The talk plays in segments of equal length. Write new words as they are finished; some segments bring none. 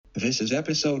This is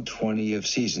episode 20 of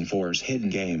season 4's Hidden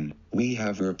Game. We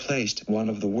have replaced one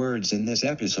of the words in this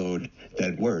episode.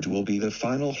 That word will be the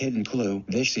final hidden clue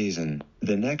this season.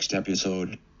 The next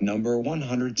episode, number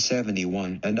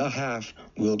 171 and a half,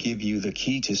 will give you the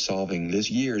key to solving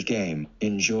this year's game.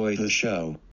 Enjoy the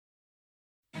show.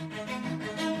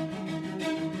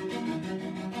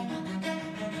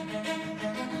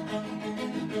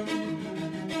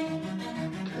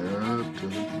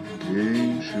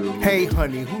 Hey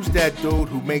honey, who's that dude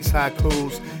who makes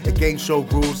haikus and game show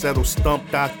rules that'll stump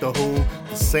Doctor Who?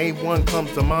 The same one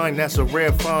comes to mind, that's a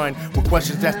rare find, with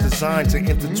questions that's designed to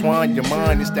intertwine your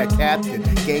mind. It's that Captain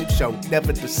Game Show,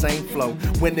 never the same flow.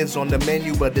 Winners on the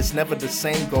menu, but it's never the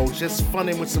same goal. Just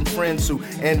funning with some friends who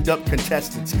end up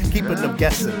contestants, keeping them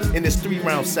guessing in this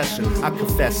 3-round session. I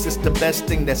confess, it's the best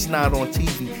thing that's not on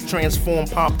TV. Transform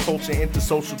pop culture into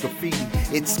social graffiti.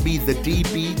 It's me, the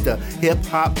DB, the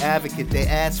hip-hop advocate. They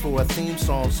asked for a theme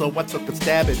song, so I took a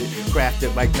stab at it.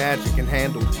 Crafted like magic and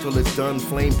handled till it's done.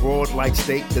 Flame broad like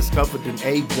steak that's covered in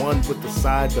A1 with the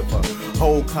side of a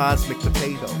whole cosmic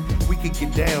potato. We could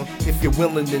get down if you're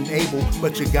willing and able,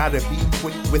 but you gotta be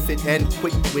quick with it and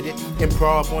quick with it.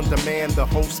 Improv on demand, the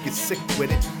host gets sick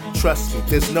with it. Trust me,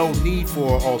 there's no need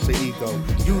for an alter ego.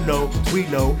 You know, we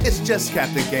know, it's just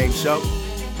Captain Game Show.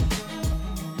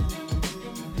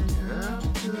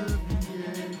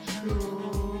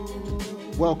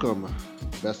 Welcome,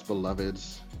 best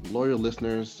beloveds, loyal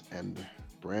listeners, and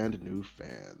brand new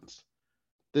fans.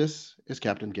 This is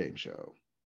Captain Game Show.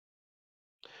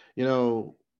 You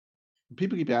know,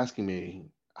 people keep asking me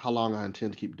how long I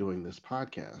intend to keep doing this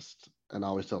podcast, and I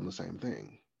always tell them the same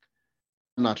thing.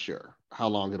 I'm not sure how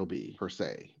long it'll be, per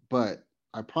se, but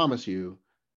I promise you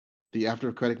the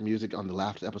after-credit music on the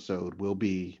last episode will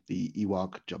be the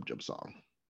Ewok Jub Jub song.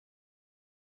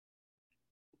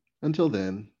 Until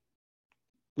then,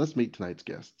 let's meet tonight's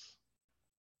guests.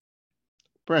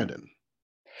 Brandon.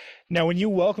 Now, when you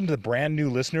welcomed the brand new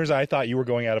listeners, I thought you were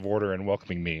going out of order and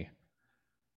welcoming me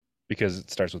because it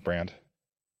starts with brand.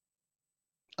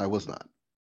 I was not.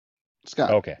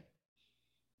 Scott. Okay.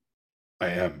 I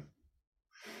am.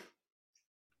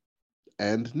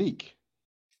 And Neek.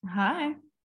 Hi.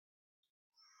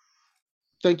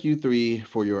 Thank you three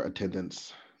for your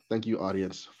attendance. Thank you,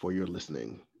 audience, for your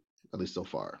listening, at least so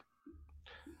far.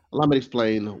 Allow me to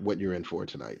explain what you're in for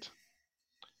tonight.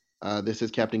 This is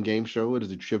Captain Game Show. It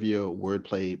is a trivia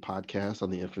wordplay podcast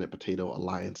on the Infinite Potato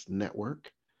Alliance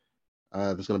Network.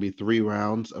 There's going to be 3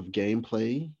 rounds of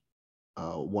gameplay,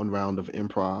 1 round of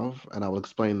improv, and I will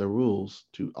explain the rules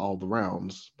to all the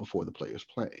rounds before the players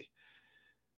play.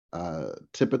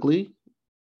 Typically,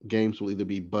 games will either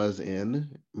be buzz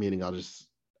in, meaning I'll just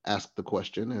ask the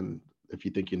question, and if you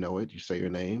think you know it, you say your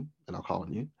name, and I'll call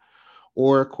on you.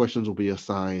 Or questions will be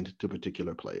assigned to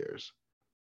particular players.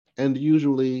 And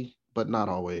usually, but not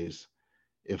always,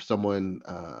 if someone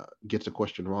gets a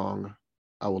question wrong,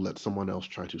 I will let someone else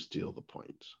try to steal the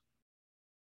point.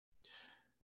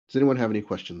 Does anyone have any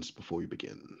questions before we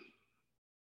begin?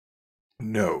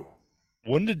 No.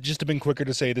 Wouldn't it just have been quicker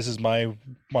to say this is my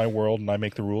world and I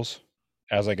make the rules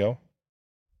as I go?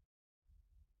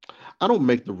 I don't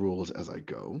make the rules as I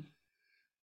go.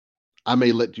 I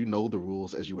may let you know the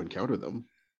rules as you encounter them,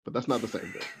 but that's not the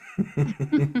same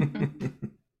thing.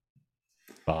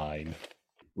 Fine.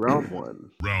 Round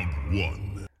 1. Round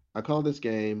 1. I call this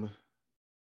game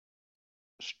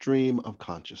Stream of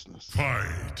Consciousness.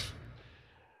 Fight.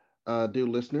 Dear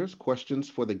listeners, questions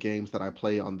for the games that I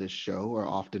play on this show are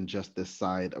often just this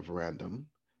side of random,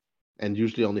 and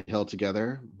usually only held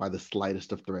together by the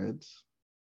slightest of threads.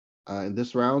 In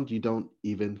this round, you don't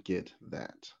even get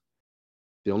that.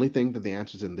 The only thing that the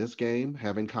answers in this game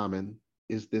have in common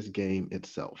is this game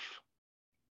itself.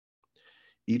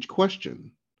 Each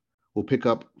question will pick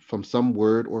up from some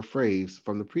word or phrase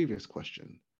from the previous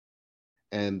question.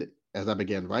 And as I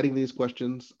began writing these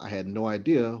questions, I had no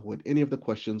idea what any of the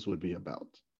questions would be about.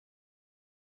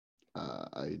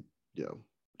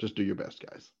 Just do your best,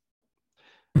 guys.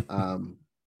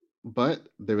 But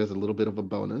there is a little bit of a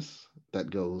bonus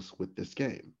that goes with this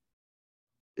game.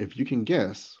 If you can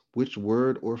guess which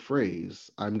word or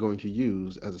phrase I'm going to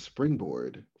use as a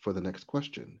springboard for the next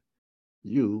question,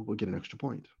 you will get an extra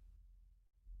point.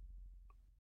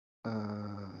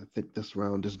 I think this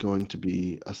round is going to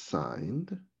be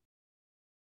assigned.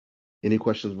 Any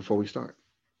questions before we start?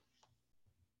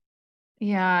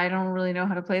 Yeah, I don't really know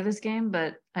how to play this game,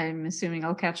 but I'm assuming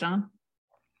I'll catch on.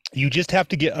 You just have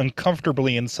to get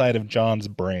uncomfortably inside of John's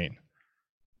brain.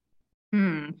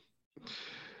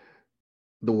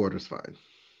 The order's fine.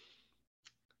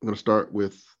 I'm going to start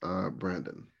with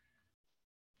Brandon.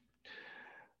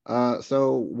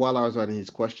 So while I was writing these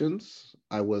questions,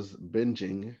 I was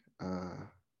binging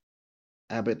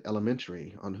Abbott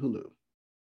Elementary on Hulu.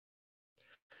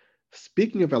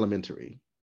 Speaking of Elementary,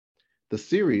 the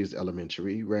series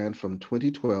Elementary ran from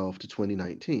 2012 to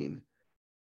 2019.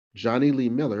 Johnny Lee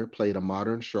Miller played a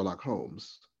modern Sherlock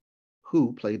Holmes.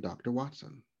 Who played Dr.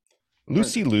 Watson?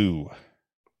 Lucy Liu.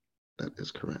 That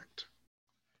is correct.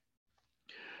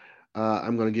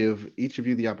 I'm going to give each of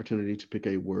you the opportunity to pick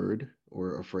a word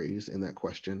or a phrase in that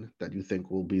question that you think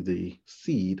will be the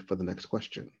seed for the next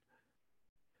question.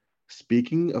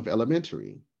 Speaking of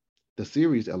Elementary, the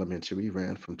series Elementary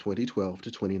ran from 2012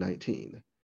 to 2019.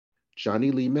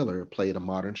 Johnny Lee Miller played a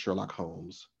modern Sherlock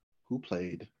Holmes. Who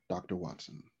played Dr.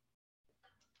 Watson?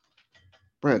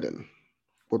 Brandon,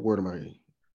 what word am I?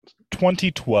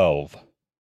 2012.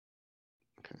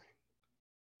 Okay.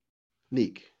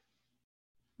 Neek.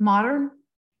 Modern?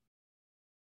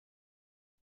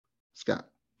 Scott.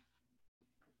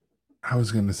 I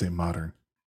was going to say modern.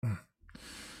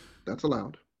 That's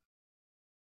allowed.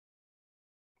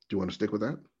 Do you want to stick with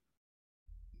that?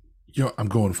 Yo, I'm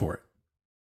going for it.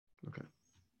 Okay.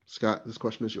 Scott, this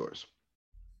question is yours.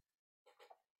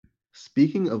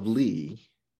 Speaking of Lee,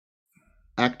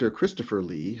 actor Christopher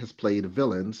Lee has played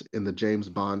villains in the James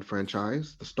Bond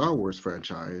franchise, the Star Wars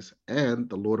franchise, and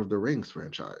the Lord of the Rings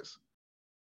franchise.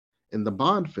 In the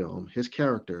Bond film, his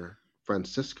character,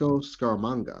 Francisco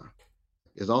Scaramanga,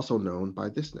 is also known by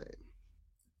this name.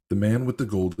 The Man with the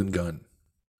Golden Gun.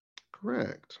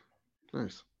 Correct.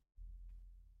 Nice.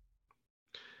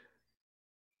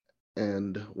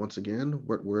 And once again,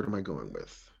 what word am I going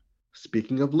with?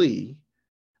 Speaking of Lee,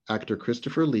 actor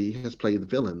Christopher Lee has played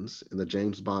villains in the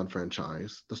James Bond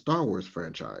franchise, the Star Wars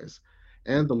franchise,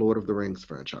 and the Lord of the Rings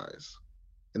franchise.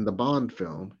 In the Bond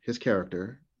film, his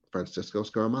character, Francisco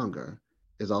Scaramanga,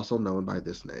 is also known by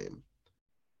this name.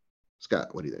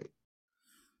 Scott, what do you think?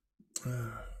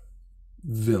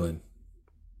 Villain.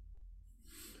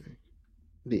 Okay.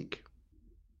 Neek.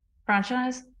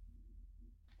 Franchise?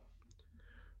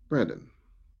 Brandon.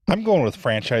 I'm going with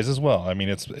franchise as well. I mean,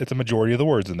 it's a majority of the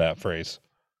words in that phrase.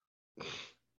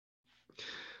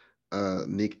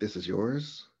 Neek, this is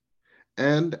yours.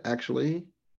 And actually,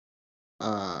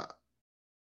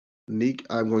 Neek,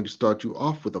 I'm going to start you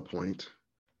off with a point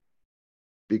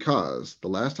because the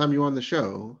last time you were on the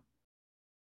show,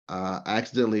 I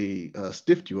accidentally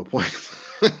stiffed you a point.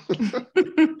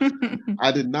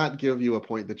 I did not give you a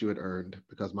point that you had earned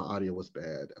because my audio was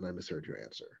bad and I misheard your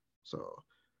answer. So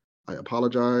I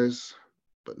apologize,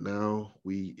 but now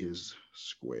we is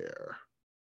square.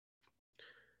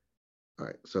 All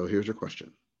right, so here's your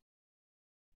question.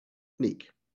 Neek,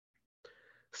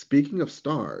 speaking of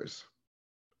stars,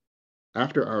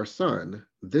 after our sun,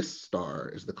 this star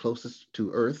is the closest to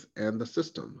Earth and the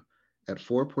system at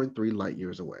 4.3 light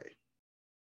years away.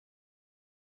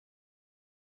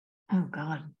 Oh,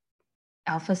 God.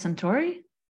 Alpha Centauri?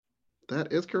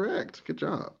 That is correct. Good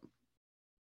job.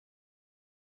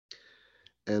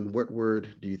 And what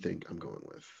word do you think I'm going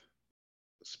with?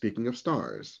 Speaking of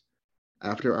stars,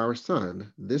 after our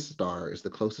sun, this star is the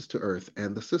closest to Earth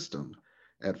and the system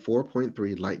at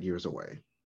 4.3 light years away.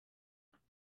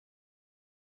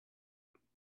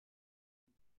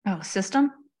 Oh,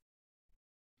 system?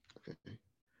 Okay.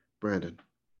 Brandon.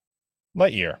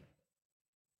 Light year.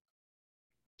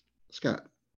 Scott.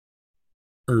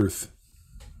 Earth.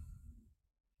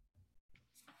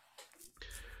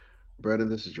 Brandon,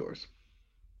 this is yours.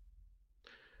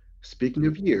 Speaking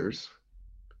of years,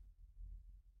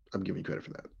 I'm giving you credit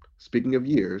for that. Speaking of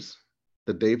years,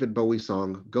 the David Bowie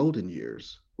song Golden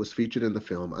Years was featured in the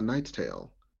film A Knight's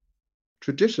Tale.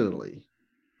 Traditionally,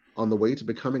 on the way to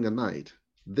becoming a knight,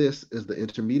 this is the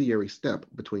intermediary step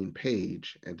between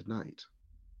page and knight.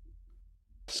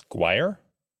 Squire?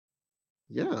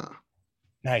 Yeah.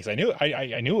 Nice. I knew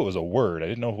it was a word. I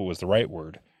didn't know if it was the right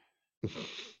word.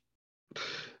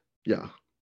 Yeah.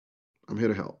 I'm here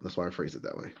to help. That's why I phrased it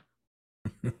that way.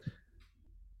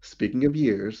 Speaking of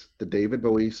years, the David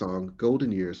Bowie song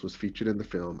Golden Years was featured in the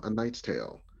film A Knight's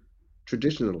Tale.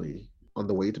 Traditionally, on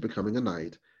the way to becoming a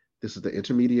knight, this is the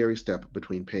intermediary step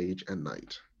between page and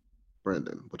knight.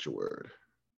 Brandon, what's your word?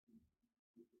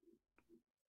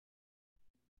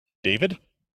 David?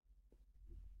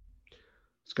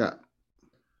 Scott.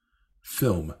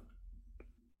 Film.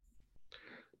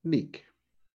 Neek.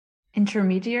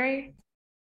 Intermediary?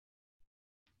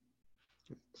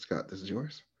 Scott, this is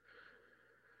yours.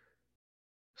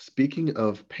 Speaking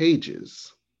of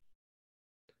pages,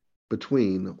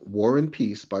 between War and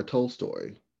Peace by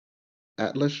Tolstoy,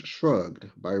 Atlas Shrugged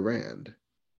by Rand,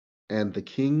 and the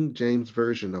King James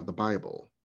Version of the Bible,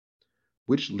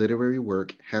 Which literary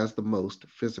work has the most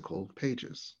physical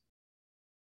pages?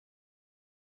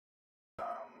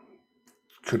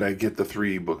 Could I get the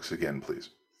three books again,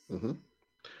 please? Mhm.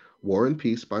 War and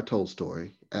Peace by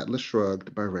Tolstoy, Atlas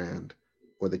Shrugged by Rand,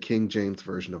 or the King James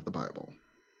Version of the Bible?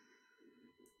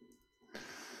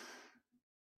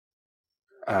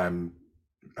 I'm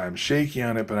shaky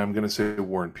on it, but I'm going to say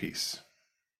War and Peace.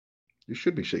 You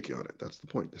should be shaky on it. That's the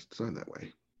point. It's designed that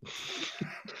way.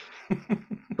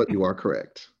 But you are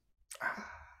correct.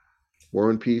 War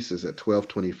and Peace is at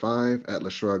 1225,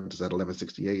 Atlas Shrugged is at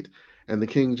 1168, and the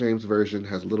King James Version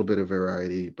has a little bit of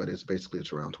variety, but it's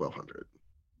around 1200.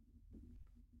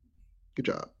 Good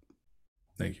job.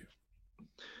 Thank you.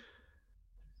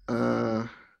 All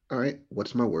right,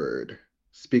 what's my word?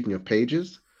 Speaking of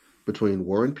pages, between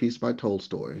War and Peace by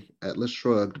Tolstoy, Atlas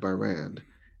Shrugged by Rand,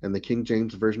 and the King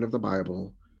James Version of the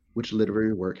Bible, which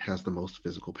literary work has the most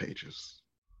physical pages?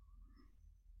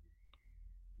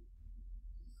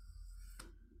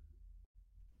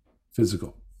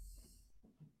 Physical.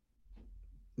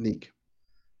 Neek.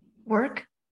 Work.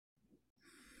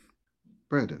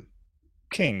 Brandon.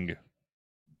 King.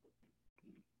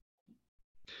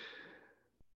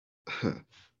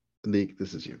 Neek,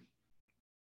 this is you.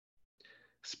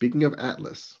 Speaking of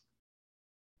Atlas,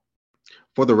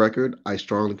 for the record, I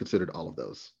strongly considered all of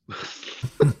those.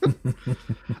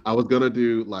 I was gonna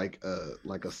do like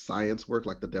a science work,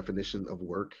 like the definition of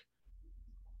work,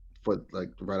 for like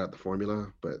write out the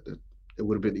formula, but it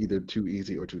would have been either too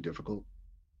easy or too difficult.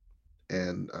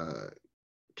 And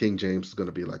King James is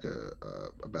gonna be like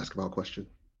a basketball question.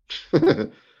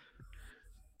 All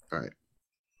right,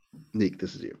 Neek,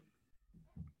 this is you.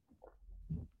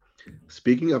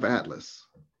 Speaking of Atlas,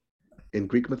 in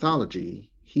Greek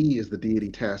mythology, he is the deity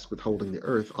tasked with holding the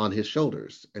earth on his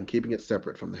shoulders and keeping it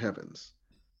separate from the heavens.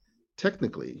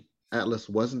 Technically, Atlas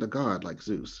wasn't a god like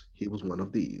Zeus. He was one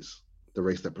of these, the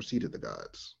race that preceded the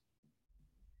gods.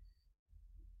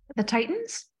 The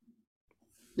Titans.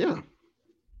 Yeah.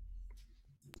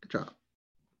 Good job.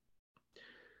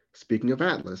 Speaking of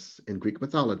Atlas, in Greek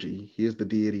mythology, he is the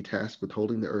deity tasked with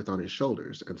holding the earth on his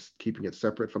shoulders and keeping it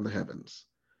separate from the heavens.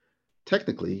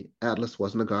 Technically, Atlas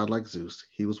wasn't a god like Zeus.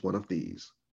 He was one of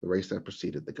these, the race that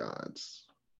preceded the gods.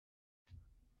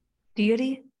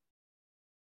 Deity.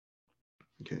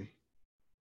 Okay.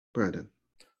 Brandon.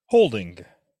 Holding.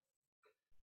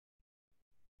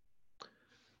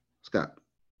 Scott.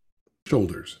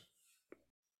 Shoulders.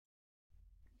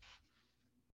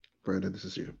 Brandon, this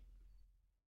is you.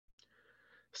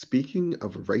 Speaking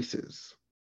of races,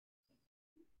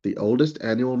 the oldest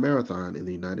annual marathon in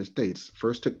the United States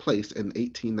first took place in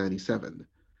 1897,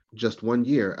 just 1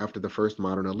 year after the first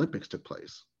modern Olympics took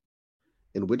place.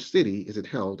 In which city is it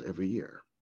held every year?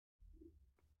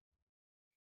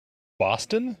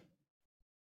 Boston?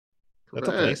 That's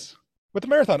a Correct. place. With the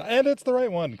marathon. And it's the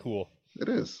right one. Cool. It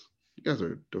is. You guys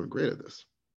are doing great at this.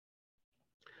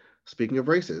 Speaking of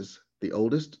races, the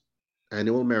oldest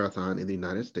annual marathon in the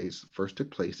United States first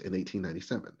took place in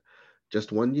 1897,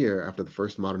 just 1 year after the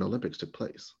first modern Olympics took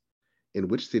place. In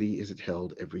which city is it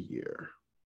held every year?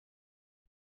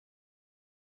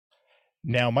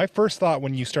 Now, my first thought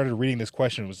when you started reading this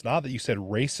question was not that you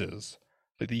said races,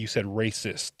 but that you said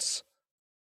racists.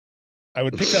 I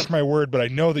would pick that for my word, but I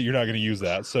know that you're not going to use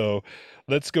that. So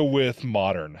let's go with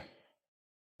modern.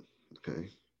 Okay.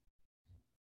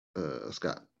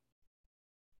 Scott.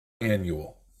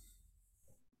 Annual.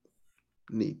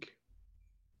 Neek.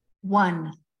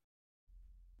 One.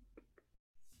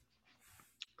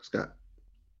 Scott.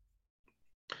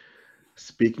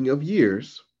 Speaking of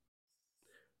years,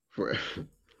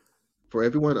 for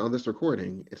everyone on this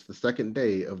recording, it's the second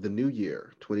day of the new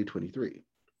year, 2023.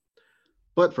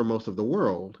 But for most of the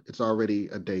world, it's already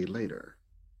a day later.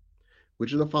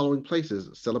 Which of the following places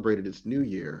celebrated its new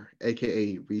year,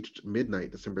 aka reached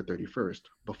midnight December 31st,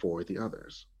 before the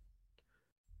others?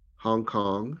 Hong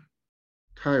Kong,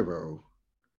 Cairo,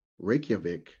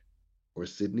 Reykjavik, or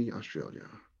Sydney, Australia?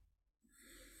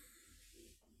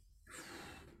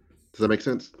 Does that make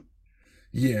sense?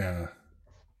 Yeah.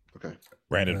 Okay.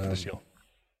 Brandon for the seal.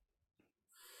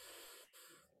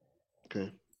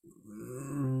 Okay.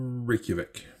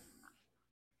 Reykjavik.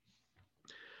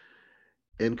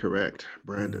 Incorrect.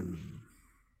 Brandon.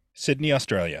 Sydney,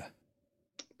 Australia.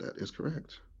 That is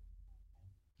correct.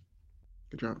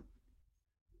 Good job.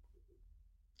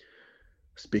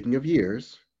 Speaking of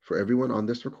years, for everyone on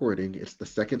this recording, it's the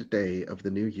second day of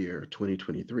the new year,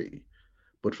 2023.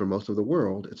 But for most of the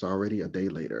world, it's already a day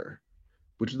later.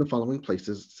 Which of the following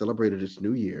places celebrated its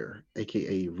new year,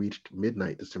 aka reached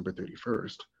midnight December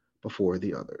 31st, before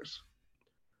the others?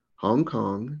 Hong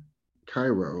Kong,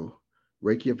 Cairo,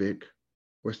 Reykjavik,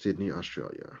 or Sydney,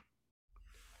 Australia?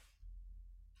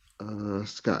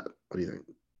 Scott, what do you think?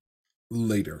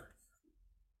 Later.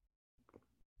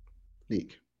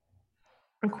 Neek,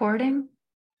 Recording?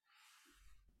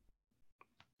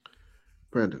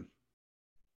 Brandon,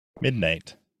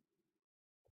 Midnight.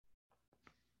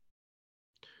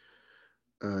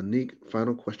 Neek,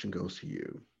 final question goes to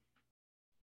you.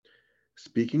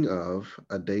 Speaking of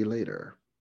a day later,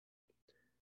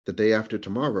 The Day After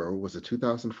Tomorrow was a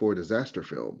 2004 disaster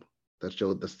film that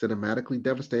showed the cinematically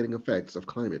devastating effects of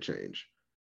climate change.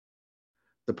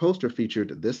 The poster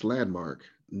featured this landmark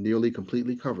nearly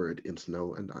completely covered in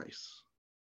snow and ice.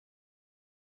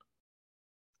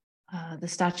 The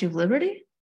Statue of Liberty?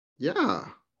 Yeah.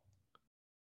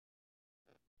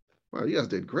 Wow, you guys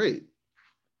did great.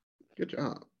 Good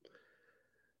job.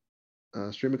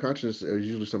 Stream of consciousness are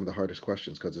usually some of the hardest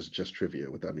questions because it's just trivia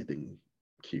without anything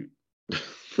cute.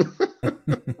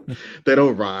 They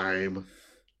don't rhyme.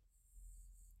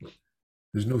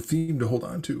 There's no theme to hold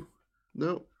on to.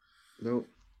 No.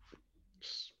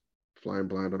 Just flying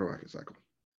blind on a rocket cycle.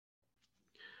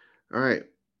 All right.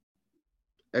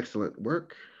 Excellent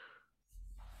work.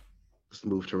 Let's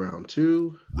move to round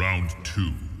 2. Round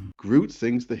 2. Groot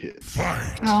sings the hits.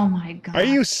 Fight. Oh my god. Are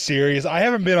you serious? I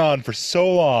haven't been on for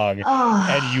so long, Oh.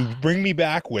 and you bring me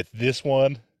back with this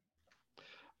one?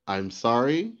 I'm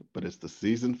sorry, but it's the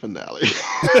season finale.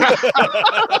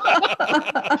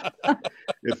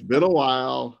 It's been a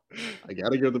while. I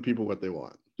gotta give the people what they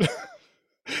want.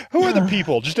 Who are the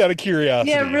people? Just out of curiosity.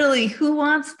 Yeah, really. Who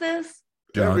wants this?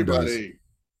 John Everybody,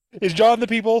 Is John the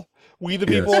people? We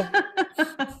the Yes. people?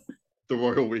 the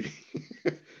royal we.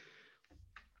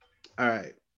 All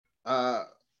right.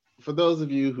 For those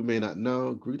of you who may not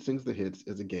know, Groot Sings the Hits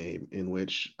is a game in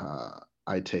which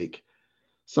I take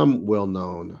some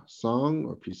well-known song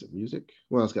or piece of music.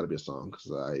 Well, it's got to be a song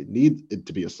because I need it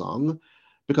to be a song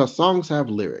because songs have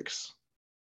lyrics.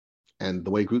 And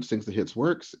the way Groot Sings the Hits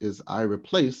works is I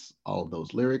replace all of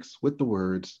those lyrics with the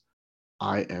words,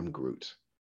 I am Groot.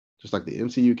 Just like the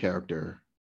MCU character,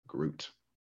 Groot.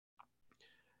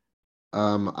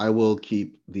 I will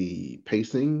keep the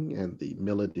pacing and the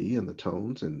melody and the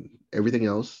tones and everything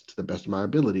else to the best of my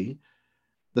ability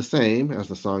the same as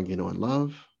the song you know and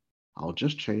love. I'll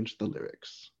just change the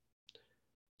lyrics.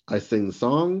 I sing the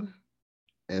song,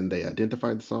 and they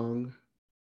identify the song,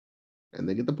 and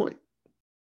they get the point.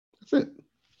 That's it.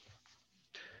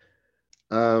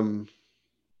 I'm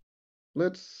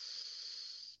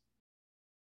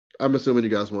assuming you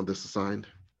guys want this assigned.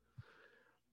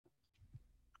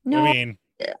 No, I mean,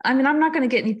 I'm not going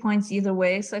to get any points either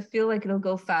way, so I feel like it'll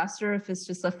go faster if it's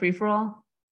just a free for all.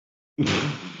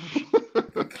 yeah,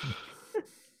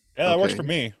 that works Okay. for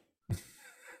me.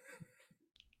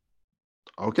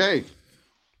 Okay.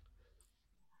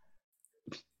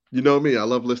 You know me, I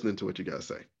love listening to what you guys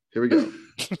say. Here we go.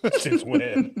 Since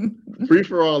when? Free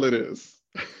for all it is.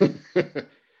 All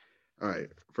right,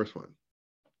 first one.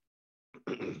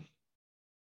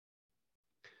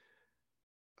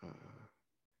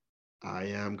 I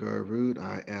am Groot,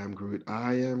 I am Groot,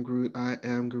 I am Groot, I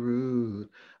am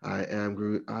Groot, I am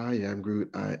Groot, I am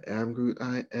Groot, I am Groot,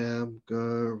 I am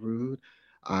Groot,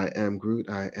 I am Groot,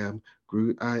 I am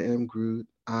Groot, I am Groot,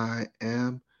 I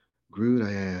am Groot,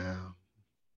 I am.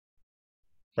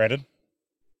 Brandon?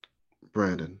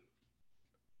 Brandon.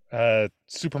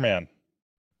 Superman.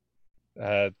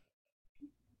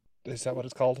 Is that what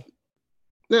it's called?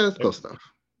 Yeah, it's close enough.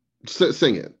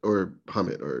 Sing it or hum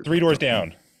it or Three Doors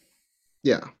Down.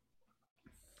 Yeah.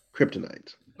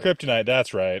 Kryptonite. Kryptonite,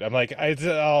 that's right. I'm like,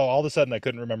 all of a sudden I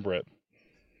couldn't remember it.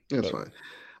 That's But-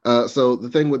 fine. So the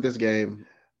thing with this game,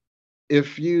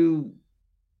 if you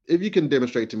can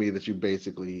demonstrate to me that you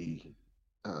basically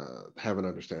have an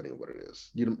understanding of what it is,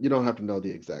 you don't have to know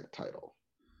the exact title.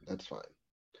 That's fine.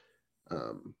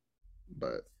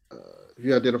 But if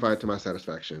you identify it to my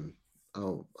satisfaction,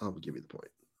 I'll give you the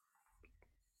point.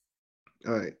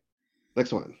 All right.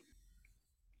 Next one.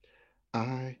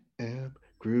 I am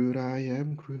Groot, I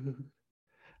am Groot.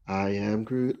 I am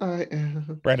Groot, I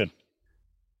am. Brandon,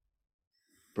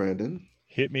 Brandon?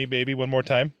 hit me, baby, one more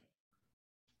time.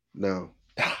 No.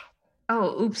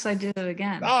 Oh, oops, I did it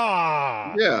again.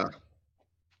 Ah! Yeah.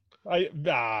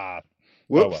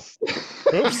 Whoops.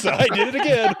 Whoops. Oops, I did it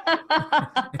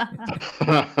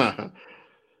again.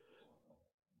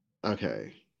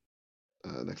 Okay.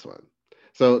 Next one.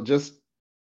 So just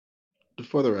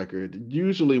for the record,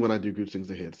 usually when I do Groot Sings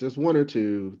the Hits, there's one or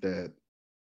two that,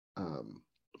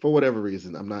 for whatever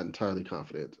reason, I'm not entirely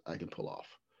confident I can pull off.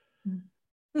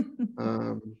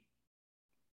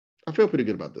 I feel pretty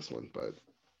good about this one, but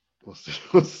we'll see.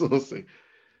 We'll see.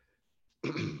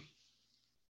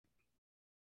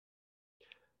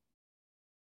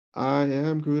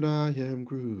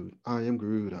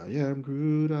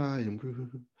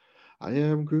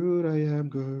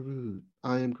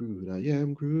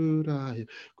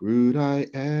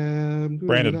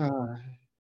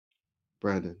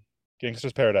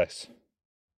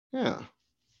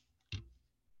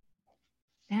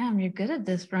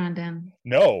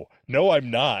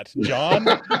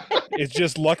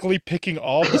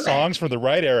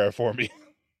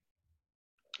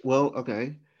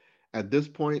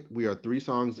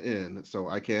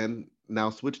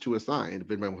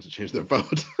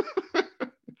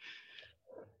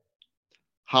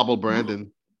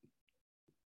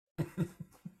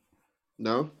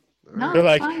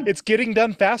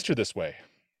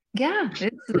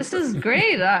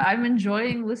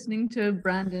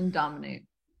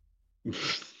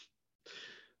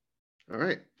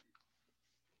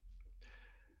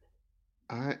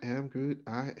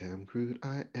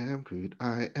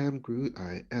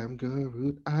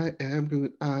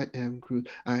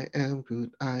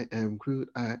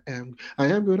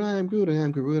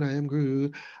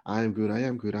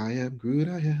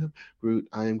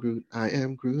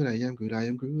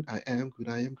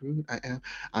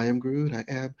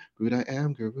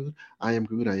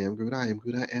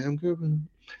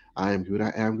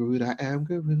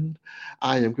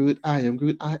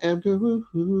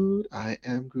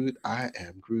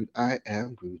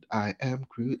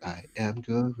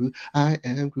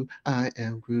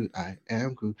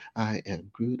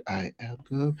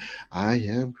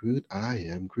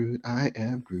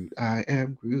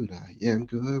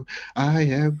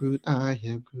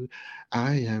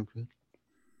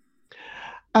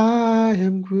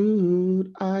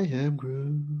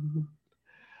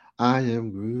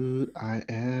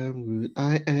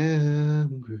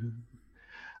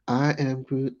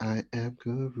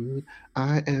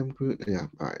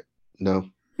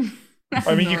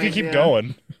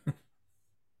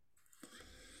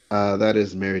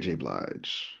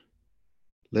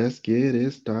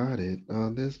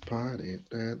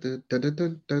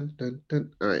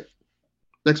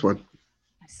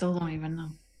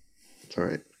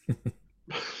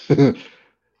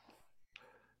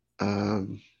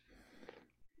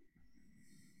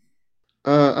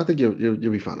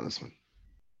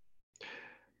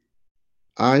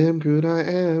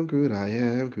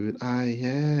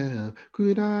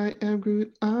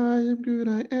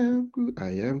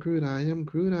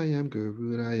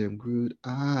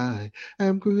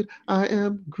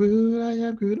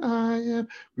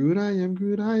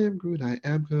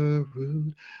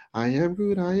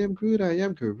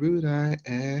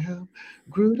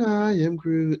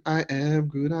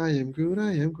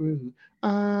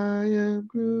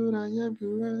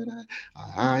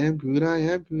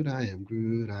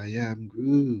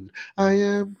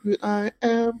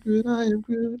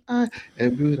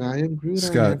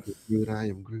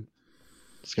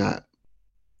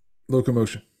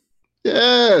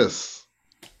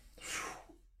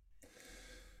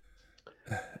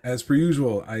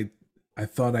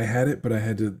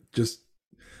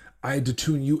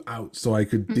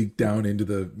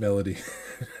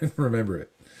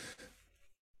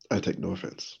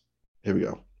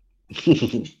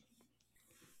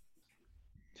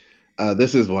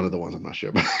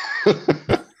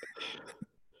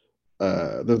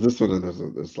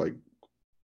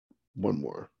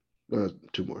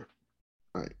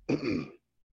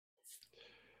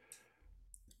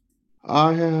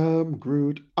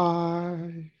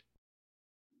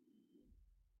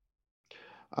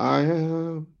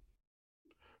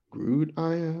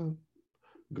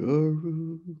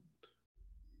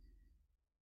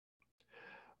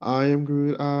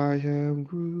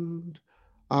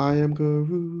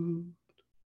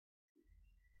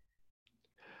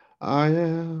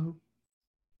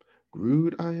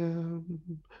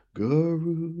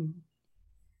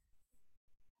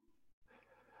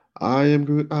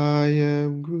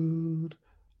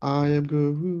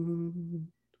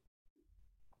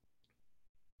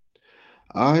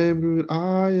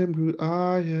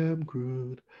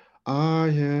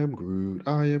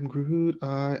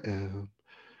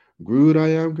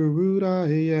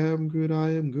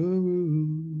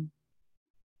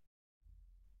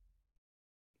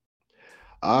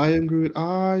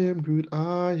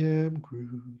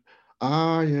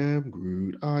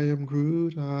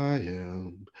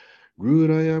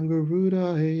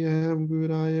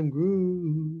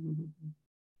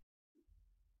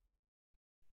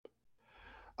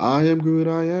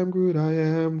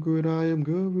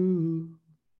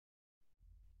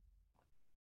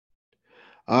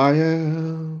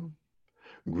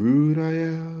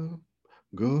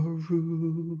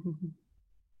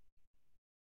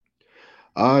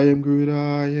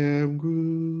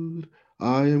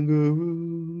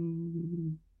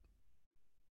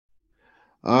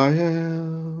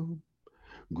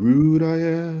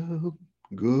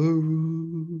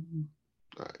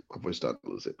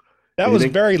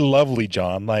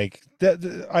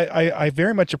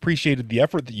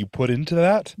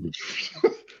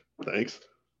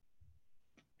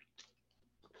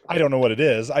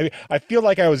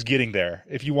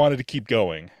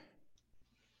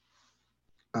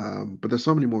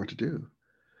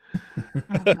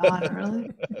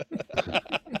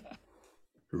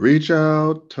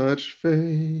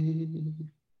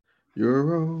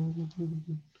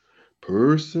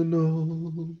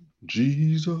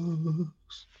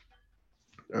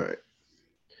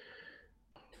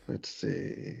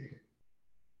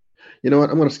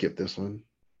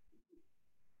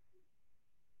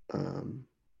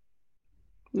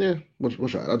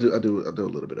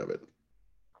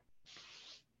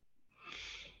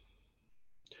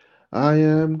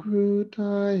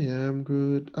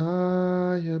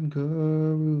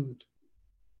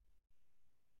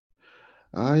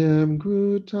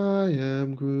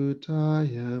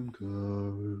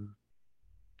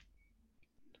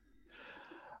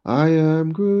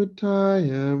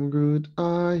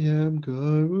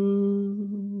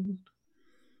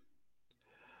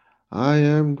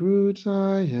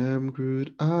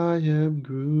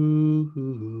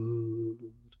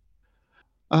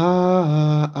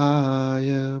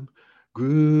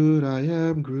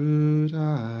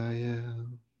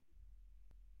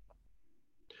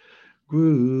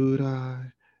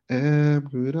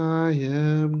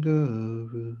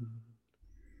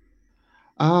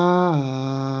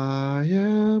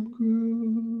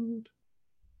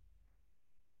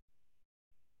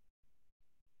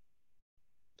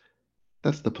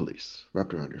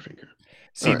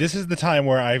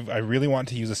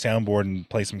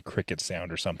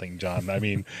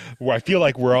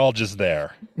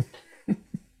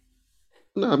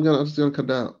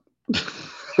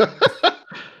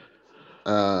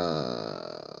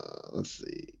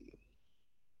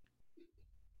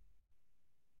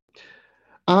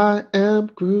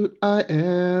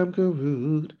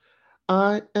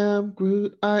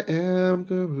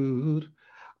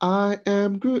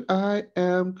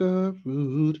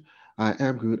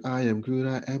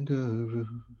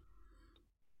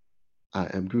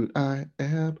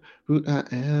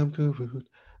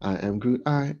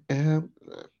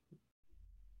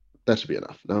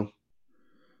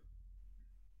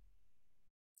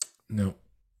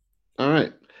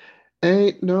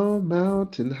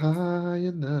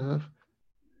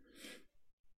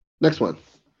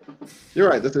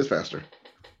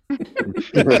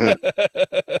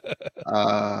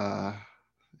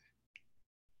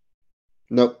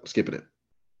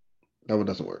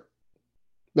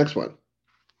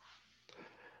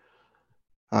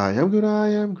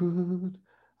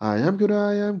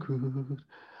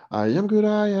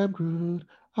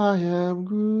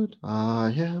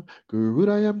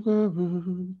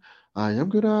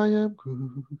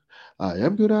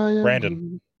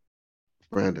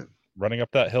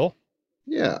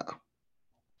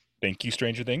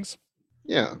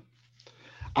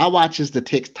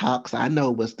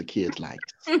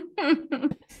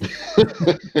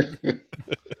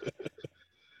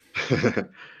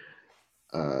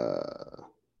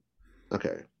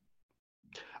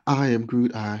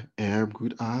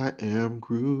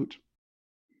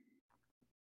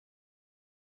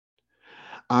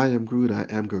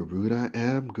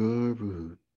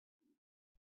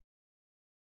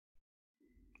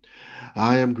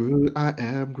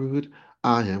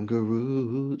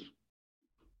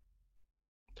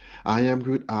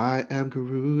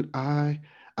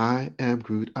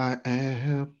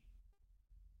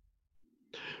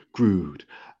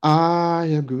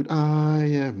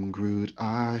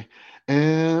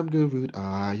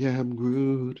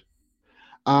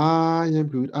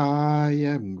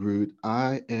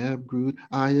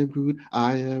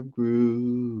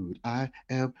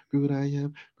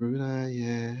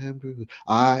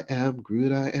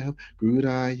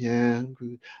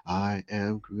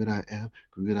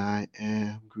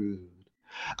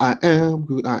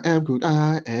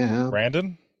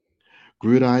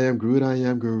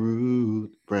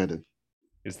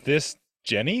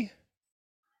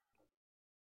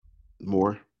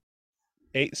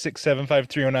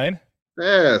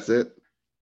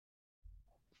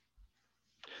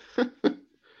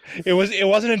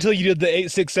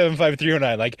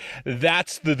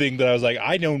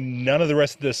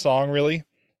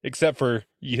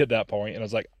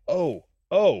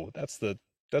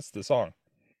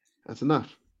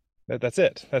 That's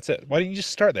it. That's it. Why didn't you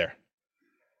just start there?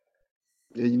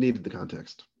 Yeah, you needed the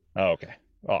context. Oh, okay.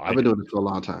 Oh, I've been doing this for a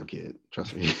long time, kid.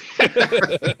 Trust me.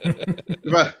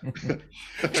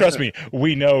 Trust me,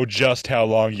 we know just how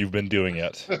long you've been doing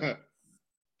it.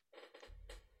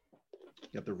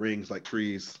 Got the rings like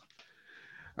trees.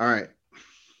 All right.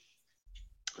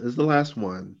 This is the last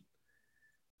one.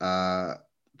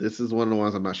 This is one of the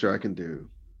ones I'm not sure I can do,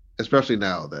 especially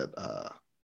now that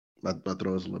my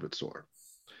throat is a little bit sore.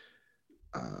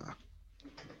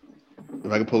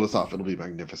 If I can pull this off, it'll be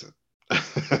magnificent.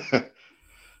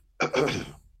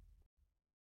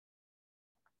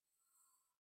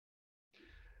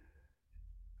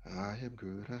 I am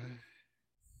Groot.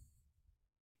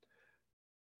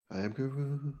 I am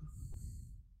Groot.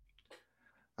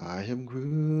 I am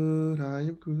Groot. I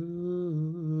am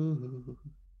Groot.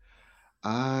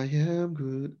 I am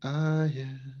Groot. I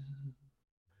am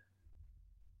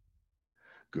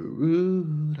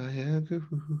Groot. I am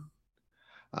Groot.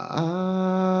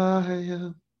 I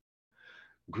am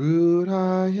Groot.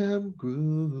 I am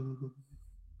Groot.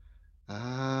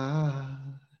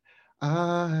 I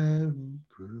am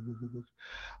Groot.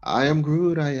 I am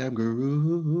Groot. I am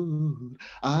Groot.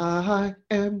 I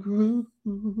am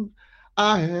Groot.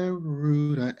 I am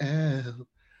Groot. I am.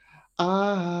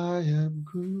 I am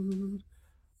Groot.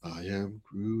 I am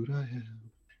Groot. I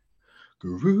am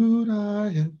Groot. I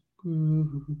am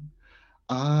Groot.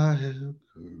 I am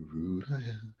Groot.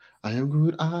 I am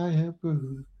Groot. I am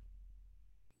Groot.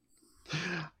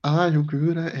 I am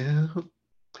Groot. I am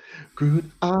Groot.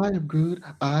 I am Groot.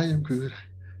 I am Groot.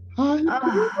 I am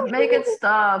Groot. Make it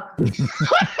stop.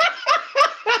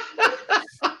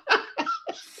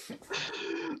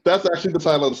 That's actually the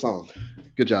title of the song.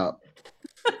 Good job.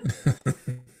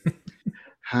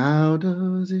 How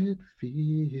does it feel?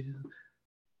 You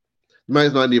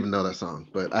might not even know that song,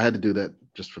 but I had to do that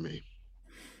just for me.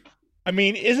 I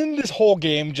mean, isn't this whole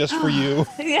game just for you?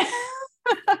 Yeah.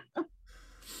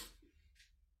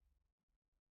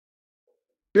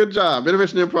 Good job.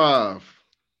 Intermission Improv.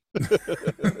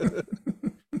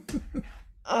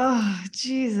 Oh,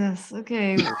 Jesus.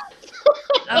 Okay.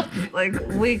 Like,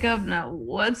 wake up now.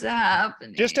 What's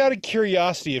happening? Just out of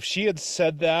curiosity, if she had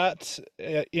said that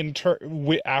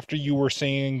after you were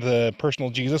singing the personal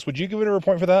Jesus, would you give her a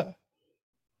point for that?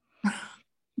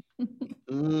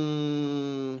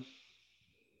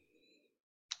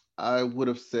 I would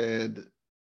have said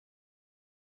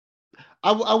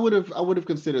I would have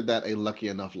considered that a lucky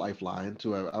enough lifeline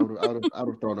to have. I would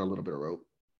have thrown her a little bit of rope.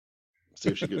 See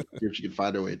if she could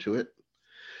find her way to it.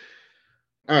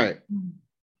 All right.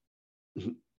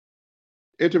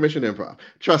 Intermission Improv.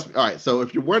 Trust me. All right. So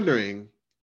if you're wondering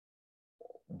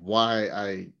why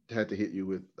I had to hit you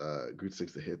with Groot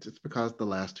Sings the Hits, it's because the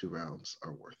last two rounds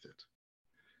are worth it.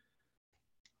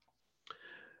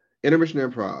 Intermission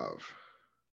Improv.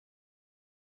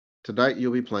 Tonight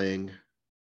you'll be playing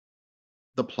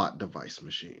the Plot Device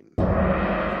Machine.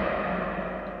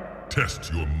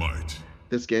 Test your might.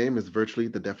 This game is virtually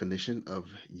the definition of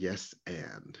yes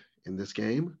and. In this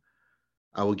game,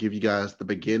 I will give you guys the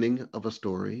beginning of a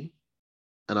story,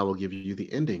 and I will give you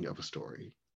the ending of a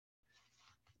story.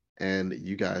 And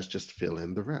you guys just fill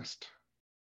in the rest.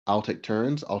 I'll take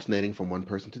turns alternating from one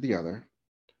person to the other.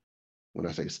 When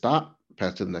I say stop,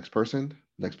 pass to the next person.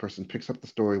 The next person picks up the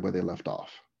story where they left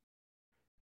off.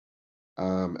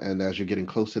 And as you're getting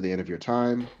close to the end of your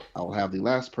time, I'll have the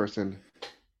last person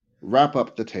wrap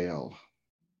up the tale.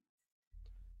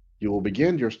 You will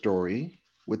begin your story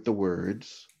with the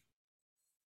words,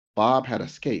 Bob had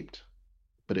escaped,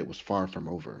 but it was far from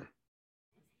over.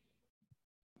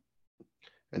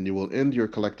 And you will end your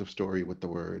collective story with the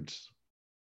words,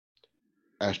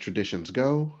 as traditions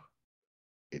go,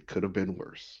 it could have been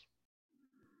worse.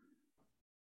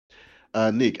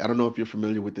 Nick, I don't know if you're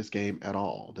familiar with this game at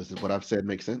all. Does what I've said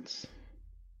make sense?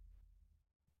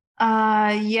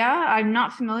 Yeah, I'm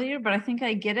not familiar, but I think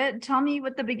I get it. Tell me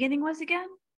what the beginning was again.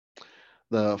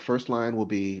 The first line will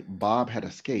be, Bob had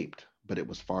escaped, but it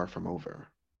was far from over.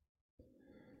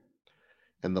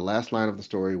 And the last line of the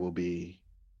story will be,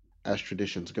 as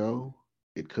traditions go,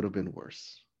 it could have been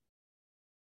worse.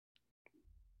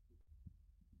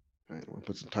 All right, we'll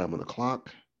put some time on the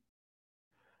clock.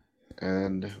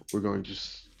 And we're going to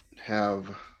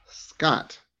have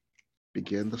Scott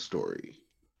begin the story.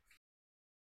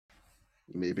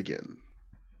 You may begin.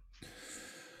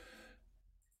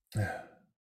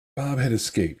 Bob had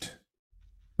escaped,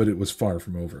 but it was far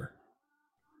from over.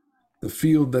 The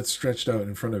field that stretched out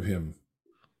in front of him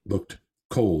looked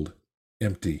cold,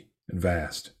 empty, and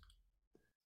vast.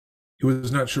 He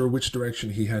was not sure which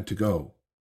direction he had to go,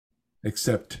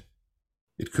 except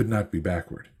it could not be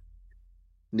backward.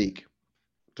 Neek,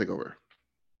 take over.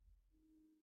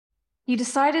 He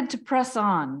decided to press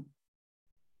on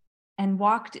and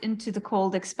walked into the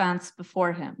cold expanse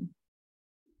before him.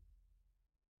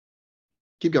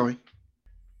 Keep going.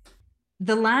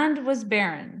 The land was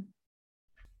barren,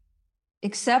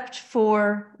 except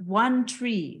for one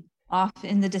tree off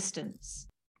in the distance.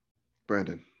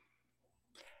 Brandon.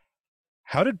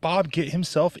 How did Bob get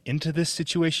himself into this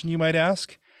situation, you might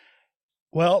ask?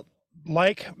 Well,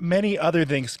 like many other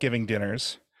Thanksgiving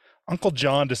dinners, Uncle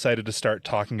John decided to start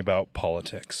talking about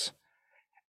politics.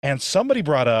 And somebody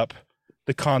brought up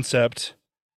the concept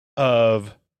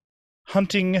of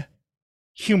hunting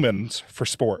humans for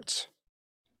sports.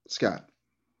 Scott.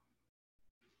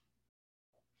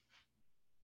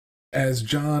 As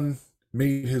John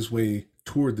made his way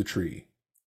toward the tree,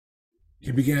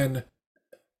 he began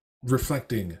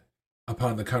reflecting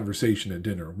upon the conversation at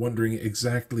dinner, wondering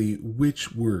exactly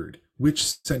which word, which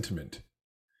sentiment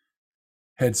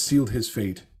had sealed his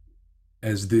fate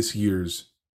as this year's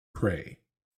prey.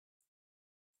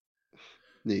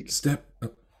 Neek.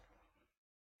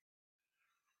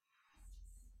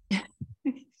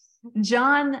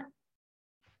 John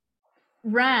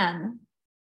ran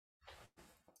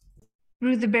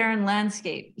through the barren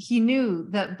landscape. He knew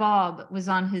that Bob was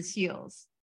on his heels,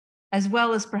 as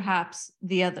well as perhaps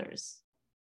the others.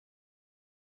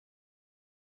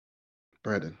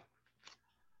 Brandon.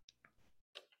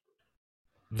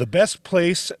 The best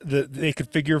place that they could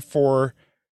figure for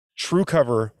true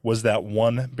cover was that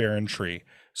one barren tree.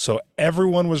 So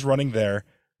everyone was running there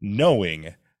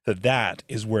knowing that that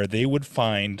is where they would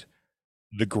find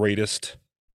the greatest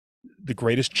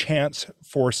chance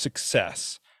for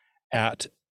success at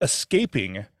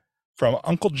escaping from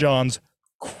Uncle John's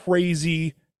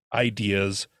crazy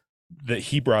ideas that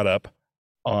he brought up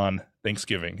on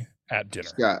Thanksgiving at dinner.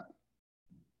 Scott.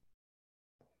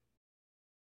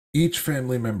 Each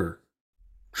family member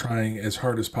trying as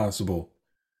hard as possible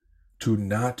to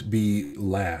not be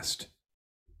last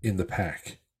in the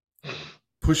pack,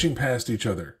 pushing past each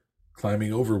other,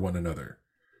 climbing over one another,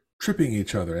 tripping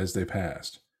each other as they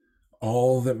passed.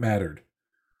 All that mattered,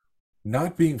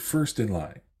 not being first in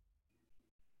line,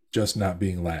 just not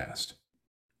being last.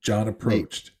 John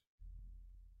approached.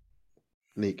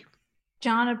 Neek.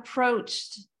 John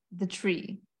approached the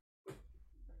tree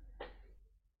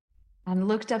and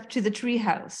looked up to the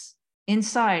treehouse.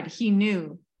 Inside, he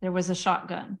knew there was a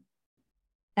shotgun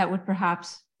that would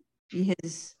perhaps be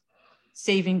his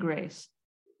saving grace.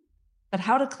 But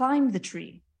how to climb the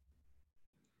tree?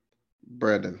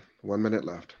 Brandon, 1 minute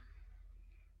left.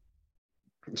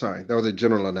 Sorry, that was a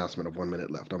general announcement of 1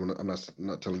 minute left. I'm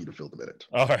not telling you to fill the minute.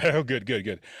 All right. Oh,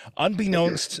 good.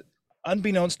 Unbeknownst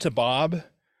to Bob,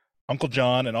 Uncle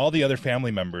John, and all the other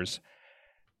family members,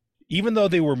 even though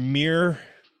they were mere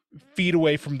feet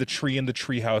away from the tree in the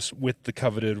treehouse with the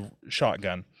coveted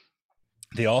shotgun,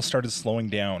 they all started slowing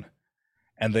down,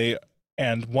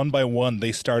 and one by one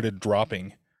they started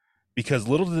dropping, because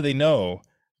little did they know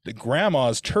that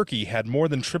Grandma's turkey had more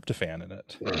than tryptophan in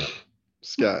it.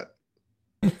 Scott.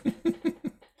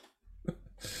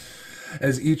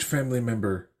 As each family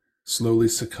member slowly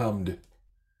succumbed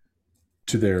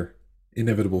to their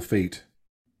inevitable fate,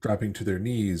 dropping to their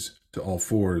knees, to all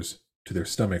fours, to their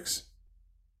stomachs,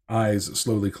 eyes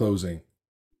slowly closing,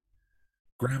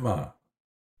 Grandma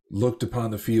looked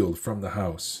upon the field from the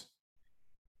house,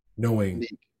 knowing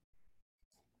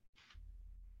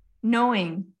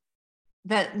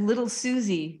that little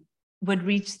Susie would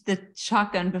reach the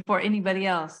shotgun before anybody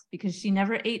else because she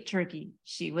never ate turkey.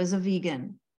 She was a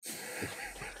vegan.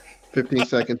 15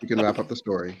 seconds, you can wrap up the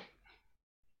story.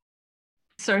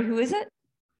 Sorry, who is it?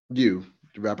 You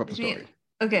to wrap up the story.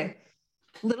 Okay.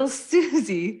 Little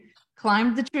Susie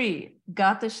climbed the tree,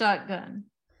 got the shotgun.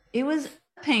 It was a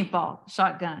paintball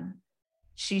shotgun.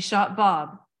 She shot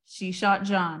Bob. She shot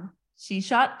John. She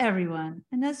shot everyone.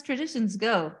 And as traditions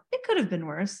go, it could have been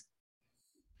worse.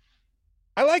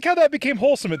 I like how that became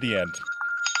wholesome at the end.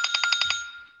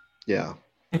 Yeah.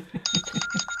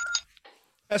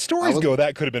 As stories go,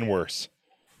 that could have been worse.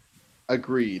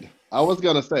 Agreed. I was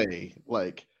gonna say,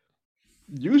 like,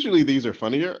 usually these are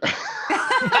funnier. But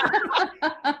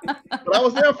I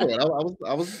was there for it.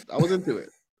 I was into it.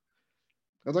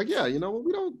 I was like, yeah, you know what?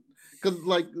 We don't, because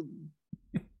like,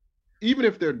 even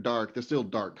if they're dark, they're still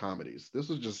dark comedies. This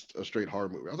was just a straight horror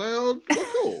movie. I was like, oh,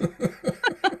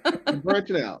 cool. I'm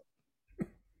branching out.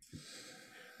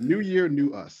 New year,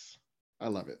 new us. I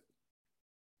love it.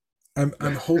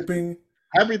 I'm hoping.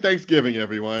 Happy Thanksgiving,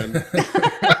 everyone.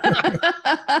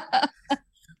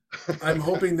 I'm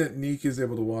hoping that Neek is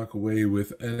able to walk away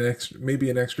with maybe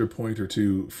an extra point or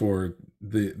two for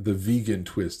the vegan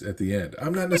twist at the end.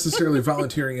 I'm not necessarily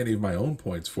volunteering any of my own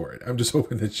points for it. I'm just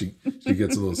hoping that she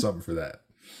gets a little something for that.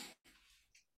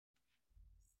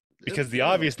 Because the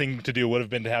obvious thing to do would have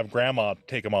been to have Grandma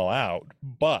take them all out,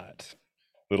 but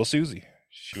little Susie,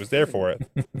 she was there for it.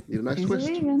 Need a nice She's a twist.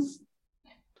 vegan.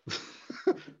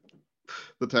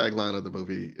 The tagline of the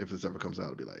movie, if this ever comes out,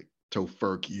 it'll be like,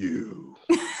 "Tofurk you."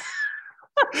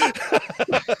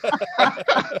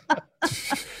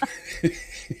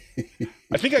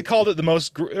 I think I called it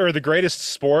the greatest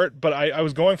sport, but I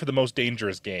was going for the most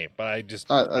dangerous game. But I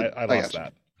lost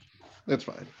that. That's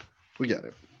fine. We get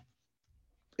it.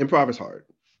 Improv is hard.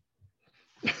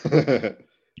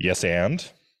 Yes,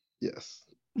 and Yes.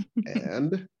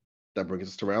 And that brings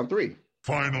us to round 3.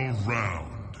 Final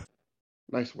round.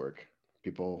 Nice work,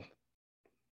 people.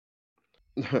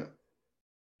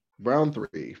 Round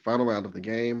 3, final round of the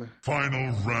game.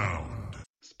 Final round.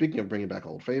 Speaking of bringing back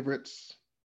old favorites,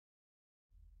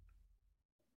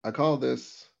 I call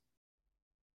this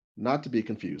not to be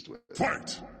confused with.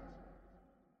 Fight!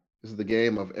 This is the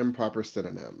game of improper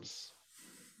synonyms.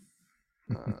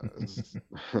 This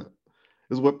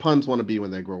is what puns want to be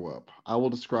when they grow up. I will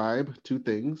describe 2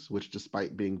 things which,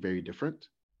 despite being very different,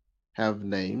 have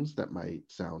names that might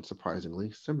sound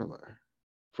surprisingly similar.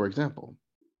 For example,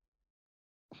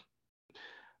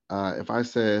 if I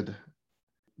said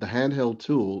the handheld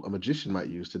tool a magician might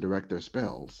use to direct their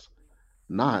spells,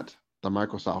 not the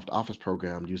Microsoft Office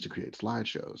program used to create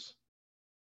slideshows,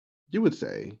 you would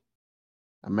say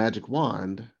a magic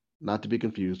wand, not to be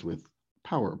confused with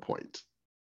PowerPoint.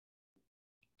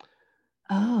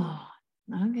 Oh,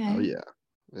 okay. Oh, yeah.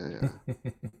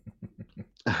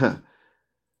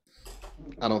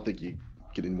 I don't think you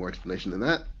get any more explanation than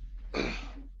that.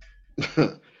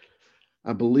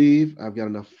 I believe I've got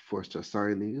enough for us to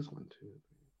assign these. 1, 2,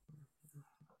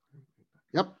 3.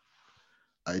 Yep.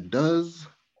 I does.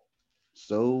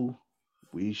 So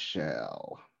we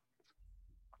shall.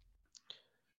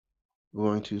 We're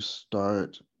going to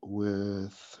start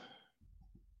with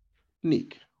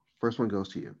Neek. First one goes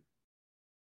to you.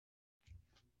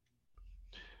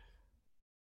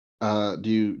 Do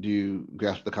you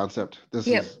grasp the concept? This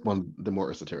is one the more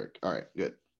esoteric. All right,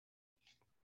 good.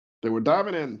 Then we're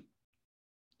diving in.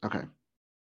 Okay.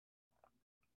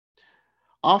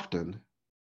 Often,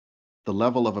 the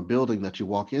level of a building that you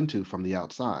walk into from the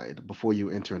outside before you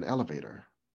enter an elevator.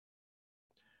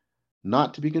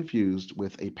 Not to be confused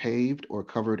with a paved or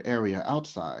covered area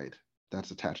outside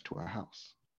that's attached to a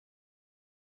house.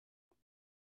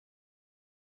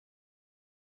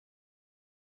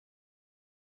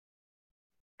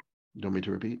 You want me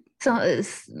to repeat? So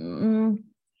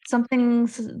something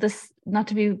this not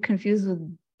to be confused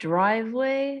with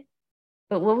driveway.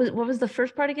 But what was the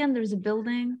first part again? There's a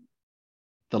building.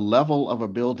 The level of a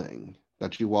building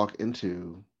that you walk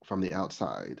into from the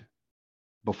outside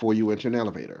before you enter an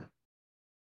elevator.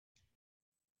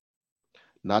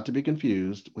 Not to be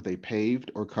confused with a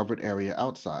paved or covered area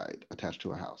outside attached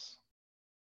to a house.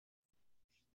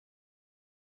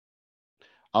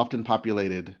 Often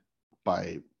populated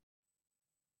by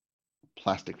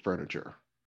plastic furniture.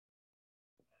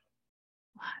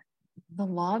 The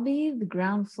lobby, the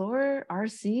ground floor,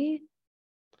 RC?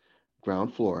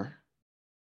 Ground floor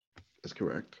is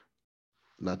correct.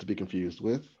 Not to be confused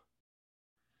with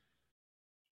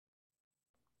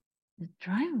the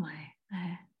driveway.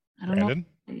 I don't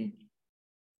know.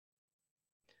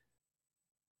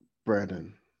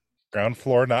 Brandon. Ground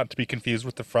floor, not to be confused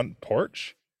with the front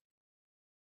porch.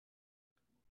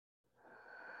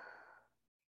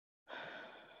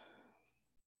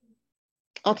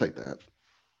 I'll take that.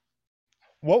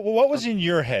 What was in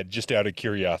your head, just out of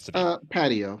curiosity?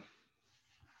 Patio.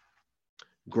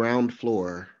 Ground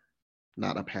floor,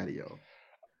 not a patio.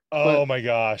 Oh my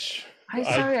gosh!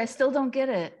 I still don't get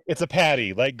it. It's a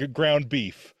patty, like ground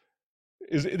beef.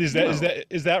 Is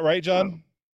that right, John?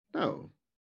 No.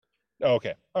 Oh,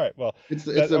 okay. All right. Well, that's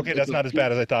not as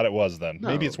bad as I thought it was. Then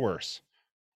maybe it's worse.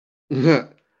 A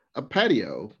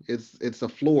patio. It's a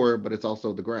floor, but it's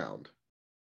also the ground.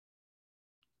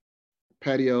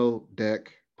 Patio,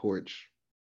 deck, porch,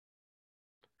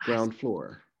 ground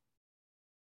floor.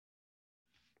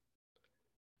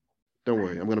 Don't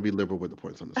worry, I'm going to be liberal with the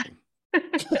points on this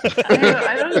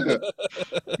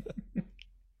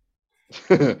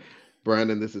one.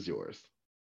 Brandon, this is yours.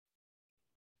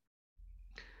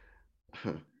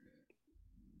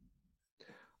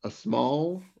 A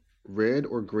small red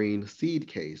or green seed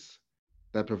case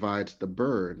that provides the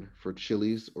burn for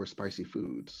chilies or spicy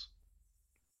foods.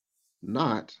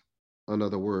 Not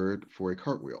another word for a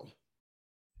cartwheel.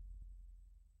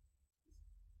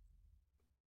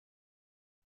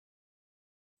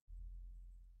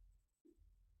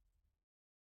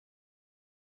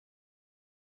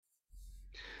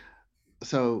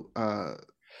 So,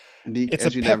 Neek, It's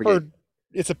as a you pepper. navigate,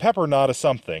 It's a pepper, not a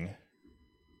something.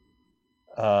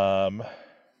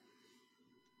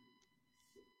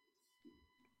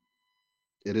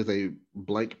 it is a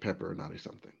blank pepper, not a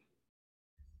something.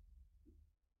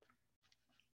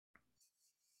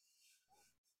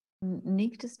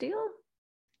 Neek to steal?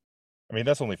 I mean,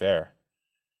 that's only fair.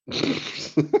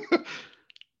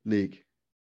 Neek,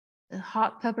 A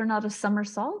hot pepper, not a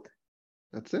somersault?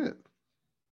 that's it.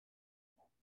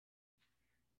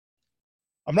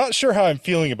 I'm not sure how I'm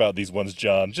feeling about these ones,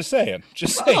 John. Just saying.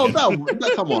 Just saying. Oh,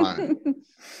 come on.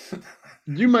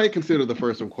 You might consider the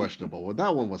first one questionable, but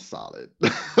that one was solid.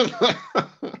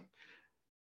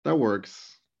 That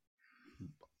works.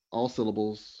 All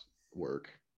syllables work.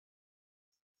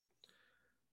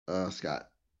 Scott.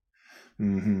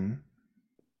 Mm-hmm.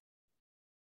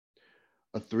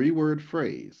 A 3-word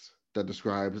phrase that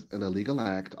describes an illegal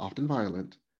act, often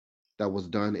violent, that was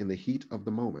done in the heat of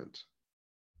the moment,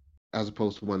 as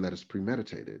opposed to one that is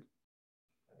premeditated.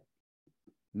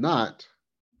 Not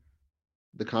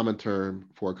the common term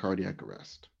for a cardiac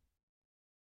arrest.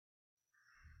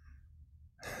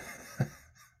 A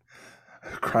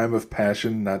crime of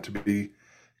passion, not to be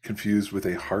confused with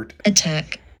a heart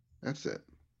attack. That's it.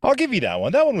 I'll give you that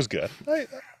one. That one was good.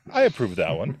 I approve of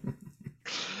that one.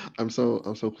 I'm so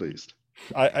pleased.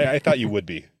 I thought you would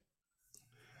be.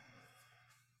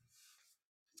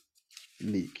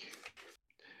 Neek.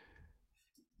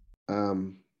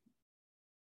 The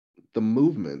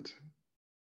movement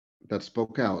that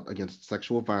spoke out against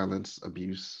sexual violence,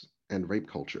 abuse, and rape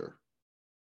culture.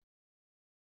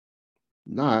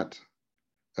 Not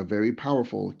a very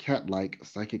powerful cat-like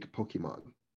psychic Pokemon.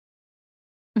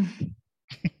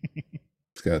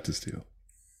 Scott to steal.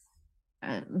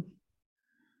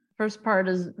 First part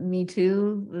is Me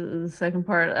Too. The second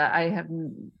part, I have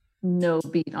no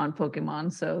beat on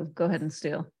Pokemon, so go ahead and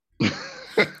steal.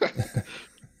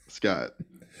 Scott.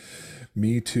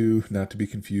 Me Too, not to be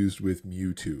confused with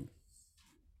Mewtwo.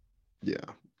 Yeah.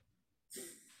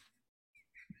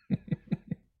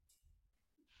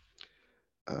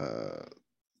 All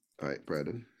right,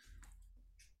 Brandon.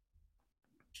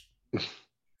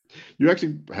 You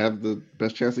actually have the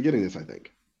best chance of getting this, I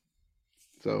think.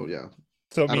 So, yeah.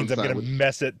 So it means I'm going to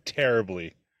mess it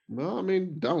terribly. Well, I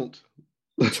mean, don't.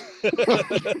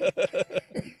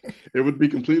 It would be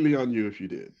completely on you if you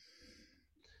did.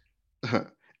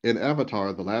 In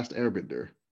Avatar, The Last Airbender,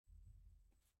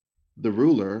 the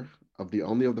ruler of the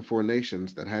only of the 4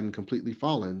 nations that hadn't completely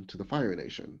fallen to the Fire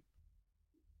Nation.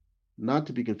 Not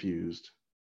to be confused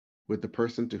with the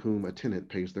person to whom a tenant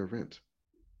pays their rent.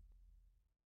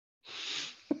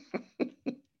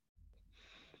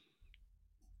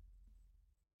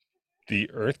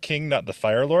 The Earth King, not the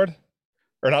Fire Lord?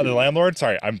 Or not the Landlord?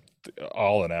 Sorry, I'm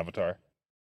all in Avatar.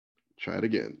 Try it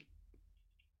again.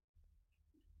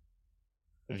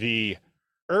 The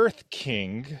Earth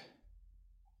King,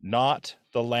 not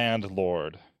the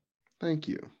Landlord. Thank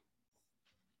you.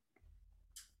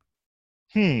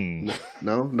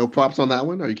 No props on that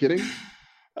one. Are you kidding?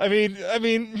 I mean,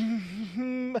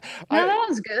 no, that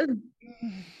one's good.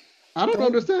 I don't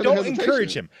understand. Don't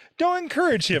encourage him. Don't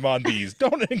encourage him on these.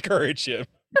 Don't encourage him.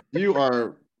 You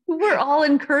are. We're all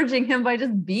encouraging him by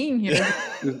just being here.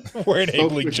 We're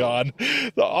enabling John.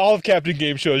 All of Captain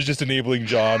Game Show is just enabling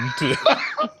John to.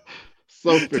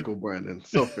 So fickle, Brandon.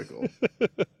 So fickle.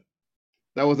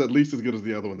 That was at least as good as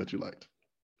the other one that you liked.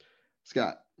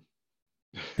 Scott.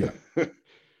 Yeah.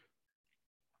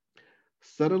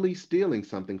 Subtly stealing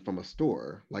something from a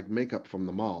store, like makeup from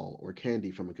the mall or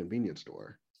candy from a convenience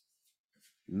store.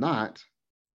 Not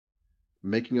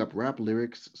making up rap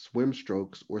lyrics, swim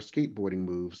strokes, or skateboarding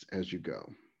moves as you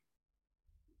go.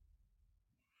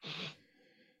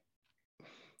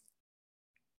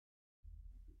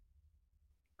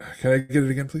 Can I get it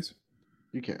again, please?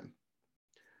 You can.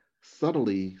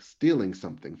 Subtly stealing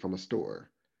something from a store,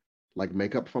 like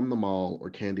makeup from the mall or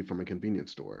candy from a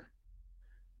convenience store.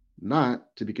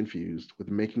 Not to be confused with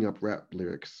making up rap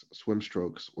lyrics, swim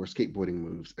strokes, or skateboarding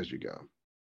moves as you go.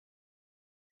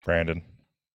 Brandon.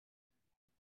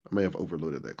 I may have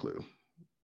overloaded that clue.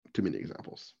 Too many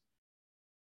examples.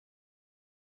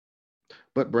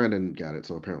 But Brandon got it,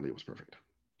 so apparently it was perfect.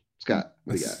 Scott,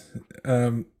 what do you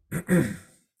got?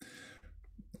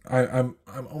 I'm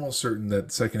almost certain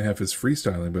that second half is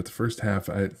freestyling, but the first half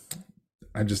I'm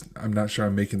not sure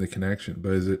I'm making the connection.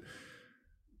 But is it?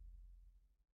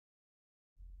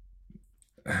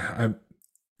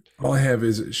 All I have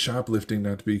is shoplifting,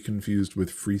 not to be confused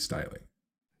with freestyling.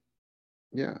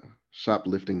 Yeah,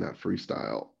 shoplifting, not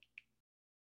freestyle.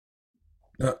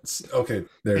 Okay,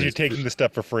 there. You're taking the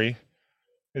stuff for free.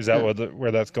 Is that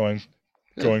where that's going?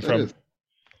 Going that from is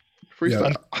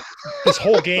freestyle. this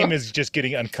whole game is just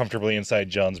getting uncomfortably inside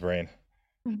John's brain.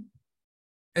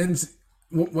 And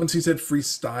once he said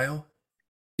freestyle,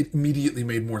 it immediately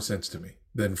made more sense to me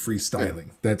than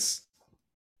freestyling. Yeah.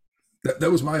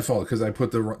 That was my fault because I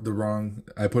put the wrong.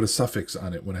 I put a suffix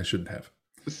on it when I shouldn't have.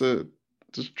 It's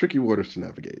just tricky waters to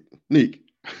navigate. Neek.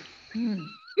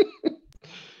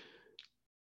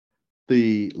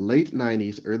 The late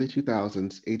 90s, early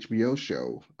 2000s HBO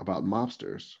show about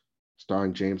mobsters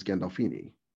starring James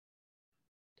Gandolfini.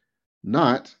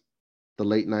 Not the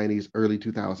late 90s, early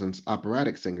 2000s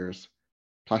operatic singers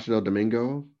Placido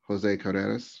Domingo, Jose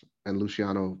Carreras, and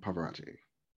Luciano Pavarotti.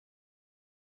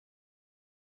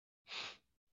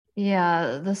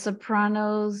 Yeah, The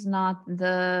Sopranos, not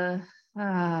the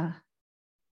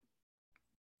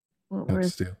what were,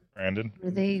 Still. Brandon.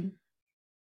 were they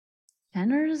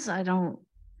tenors? I don't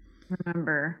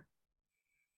remember.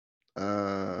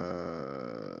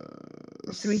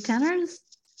 The Three Tenors?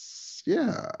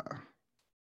 Yeah.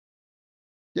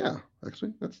 Yeah,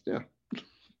 actually, that's yeah.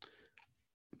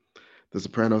 The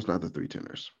Sopranos, not the Three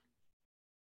Tenors.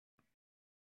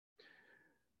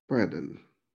 Brandon.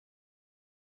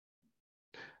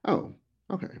 Oh,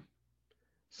 okay.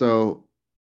 So,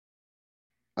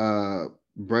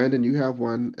 Brandon, you have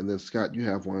one, and then Scott, you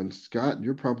have one. Scott,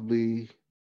 you're probably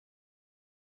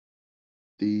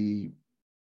the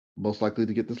most likely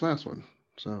to get this last one.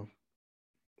 So,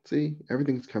 see,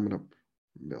 everything's coming up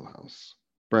Millhouse.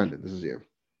 Brandon, this is you.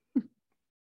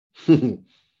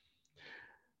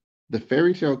 The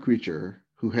fairy tale creature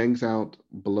who hangs out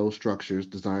below structures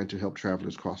designed to help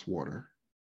travelers cross water.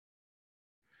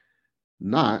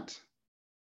 Not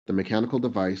the mechanical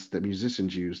device that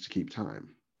musicians use to keep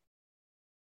time.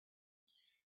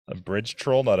 A bridge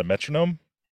troll, not a metronome?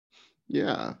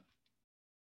 Yeah.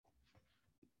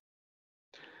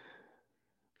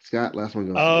 Scott, last one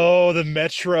goes to Oh, the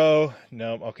Metro.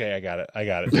 No, okay, I got it.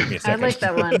 Took me a I second. like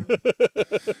that one. you.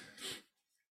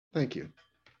 Thank you.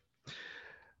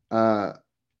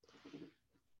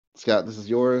 Scott, this is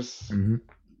yours. Mm-hmm.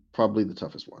 Probably the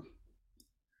toughest one.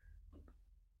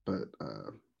 But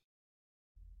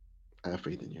I have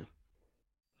faith in you.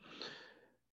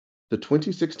 The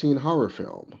 2016 horror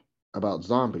film about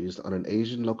zombies on an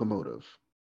Asian locomotive.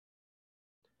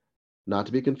 Not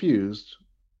to be confused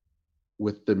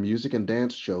with the music and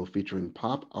dance show featuring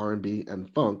pop, R&B, and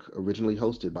funk originally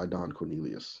hosted by Don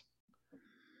Cornelius.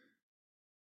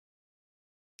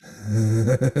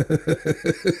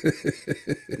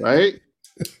 Right?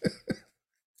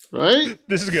 Right?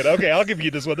 This is good. Okay, I'll give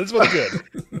you this one. This one's good.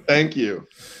 Thank you.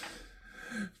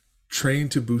 Train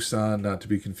to Busan, not to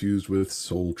be confused with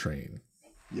Soul Train.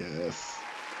 Yes.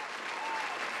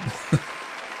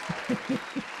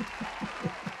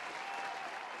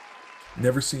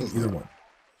 Never seen either one.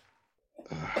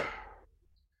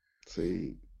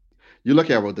 See, you're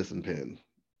lucky I wrote this in pen.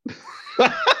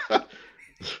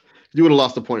 You would have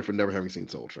lost a point for never having seen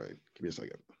Soul Train. Give me a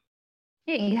second.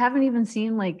 Hey, you haven't even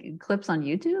seen like clips on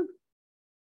YouTube?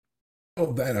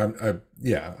 Oh, that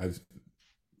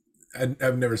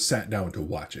I've never sat down to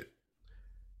watch it.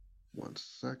 1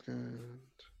 second.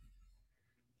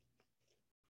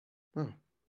 Oh,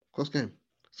 close game.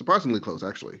 Surprisingly close,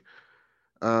 actually.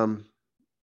 Okay.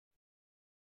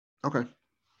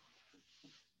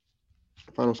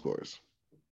 Final scores.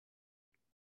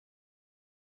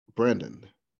 Brandon,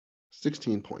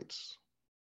 16 points.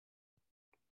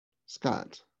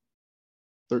 Scott,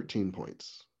 13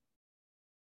 points.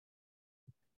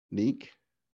 Neek,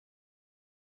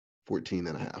 14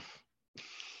 and a half.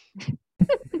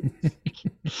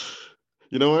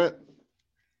 You know what? I'm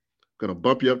gonna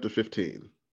bump you up to 15.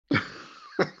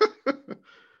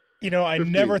 You know, I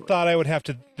 15 never points. thought I would have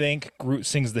to thank Groot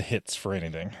Sings the Hits for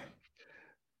anything.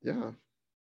 Yeah.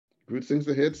 Groot sings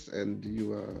the hits, and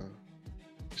you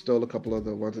stole a couple of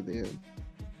the ones at the end.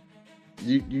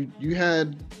 You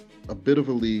had a bit of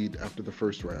a lead after the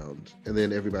first round, and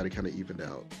then everybody kind of evened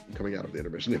out coming out of the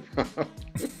intermission.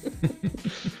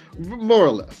 More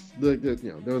or less. There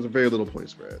was a very little point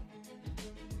spread.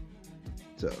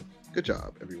 So, good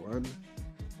job, everyone.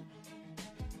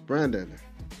 Brandon,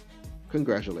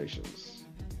 congratulations.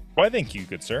 Why, thank you,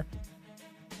 good sir.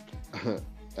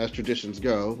 As traditions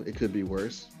go, it could be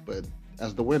worse, but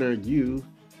as the winner, you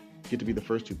get to be the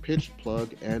first to pitch,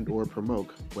 plug, and or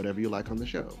promote whatever you like on the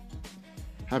show.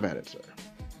 Have at it, sir.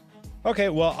 Okay,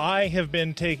 well, I have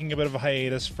been taking a bit of a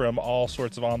hiatus from all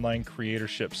sorts of online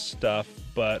creatorship stuff,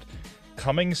 but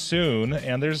coming soon,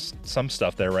 and there's some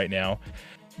stuff there right now,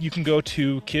 you can go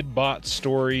to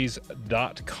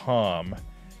kidbotstories.com,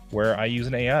 where I use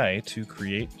an AI to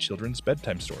create children's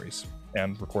bedtime stories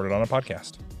and record it on a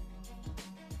podcast.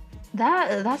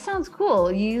 That sounds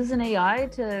cool. You use an AI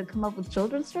to come up with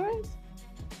children's stories?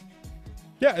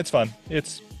 Yeah, it's fun.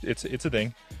 It's a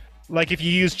thing. Like if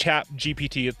you use Chat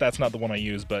GPT, that's not the one I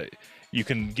use, but you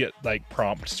can get like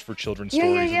prompts for children's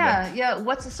stories. Yeah.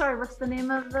 What's the name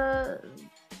of the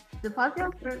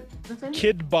podcast or the thing?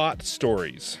 Kidbot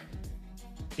Stories.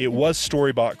 It was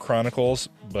Storybot Chronicles,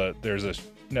 but there's a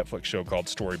Netflix show called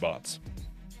Storybots.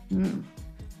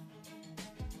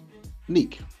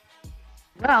 Neek.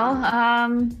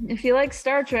 Well, if you like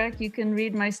Star Trek, you can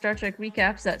read my Star Trek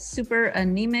recaps at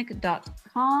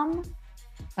superanemic.com.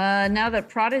 Now that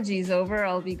Prodigy's over,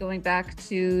 I'll be going back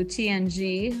to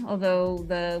TNG,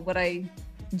 although what I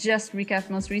just recapped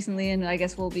most recently, and I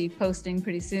guess we'll be posting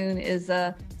pretty soon, is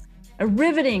a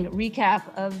riveting recap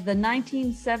of the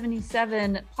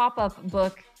 1977 pop-up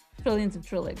book, Trillions of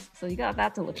Trilligs. So you got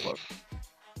that to look for.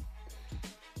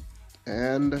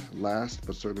 And last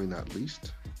but certainly not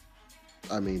least,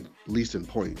 least in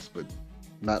points, but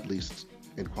not least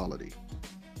in quality,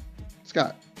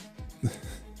 Scott.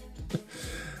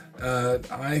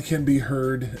 I can be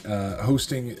heard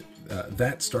hosting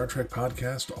that Star Trek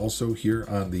podcast, also here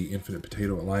on the Infinite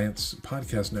Potato Alliance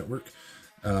podcast network.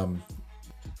 I'm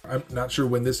not sure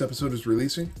when this episode is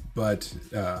releasing, but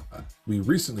we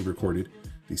recently recorded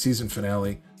the season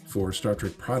finale for Star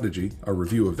Trek Prodigy, our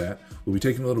review of that. We'll be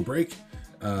taking a little break,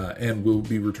 and we'll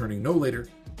be returning no later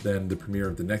than the premiere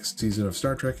of the next season of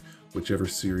Star Trek, whichever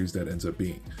series that ends up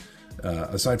being.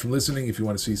 Aside from listening, if you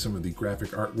want to see some of the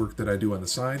graphic artwork that I do on the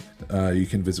side, you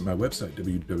can visit my website,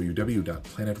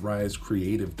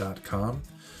 www.planetrisecreative.com,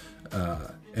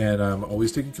 and I'm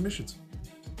always taking commissions.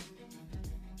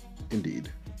 Indeed.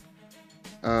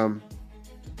 3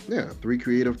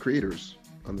 creative creators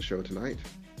on the show tonight.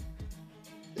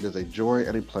 It is a joy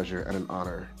and a pleasure and an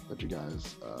honor that you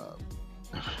guys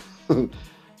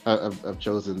have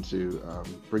chosen to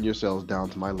bring yourselves down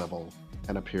to my level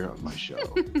and appear on my show.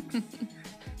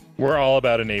 We're all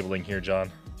about enabling here,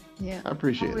 John. Yeah, I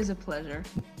appreciate it. Always a pleasure.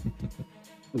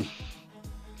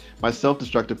 My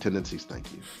self-destructive tendencies,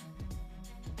 thank you.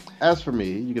 As for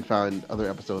me, you can find other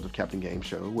episodes of Captain Game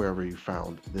Show wherever you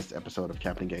found this episode of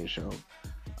Captain Game Show.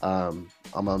 I'm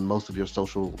on most of your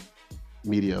social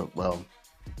media,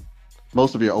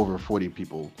 most of your over 40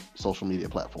 people social media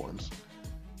platforms.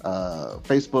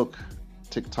 Facebook,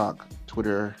 TikTok,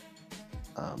 Twitter,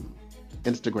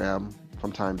 Instagram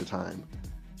from time to time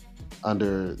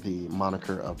under the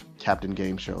moniker of Captain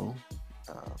Game Show.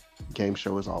 Game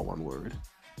Show is all one word.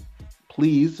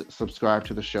 Please subscribe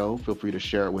to the show. Feel free to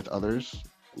share it with others.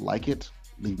 Like it,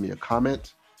 leave me a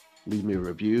comment, leave me a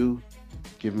review,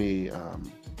 give me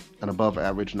an above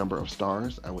average number of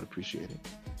stars. I would appreciate it.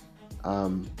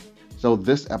 So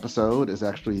this episode is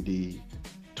actually the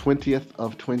 20th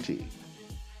of 20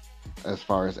 as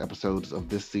far as episodes of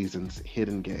this season's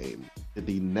Hidden Game.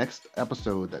 The next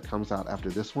episode that comes out after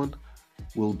this one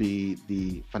will be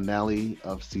the finale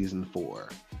of season 4.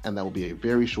 And that will be a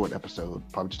very short episode,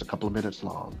 probably just a couple of minutes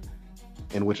long,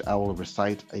 in which I will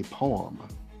recite a poem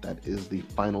that is the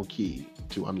final key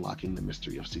to unlocking the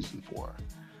mystery of season 4.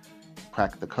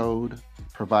 Crack the code,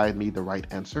 provide me the right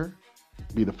answer,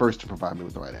 be the first to provide me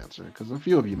with the right answer, because a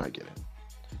few of you might get it.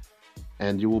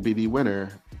 And you will be the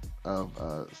winner of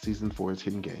season 4's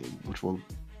Hidden Game, which will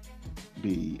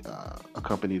be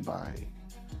accompanied by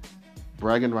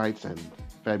bragging rights and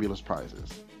fabulous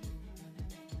prizes.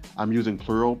 I'm using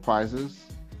plural prizes.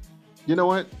 You know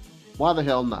what? Why the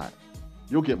hell not?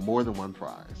 You'll get more than one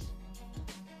prize.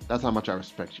 That's how much I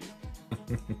respect you.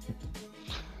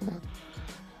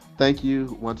 Thank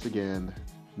you once again,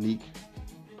 Neek,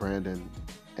 Brandon,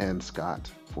 and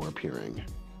Scott for appearing.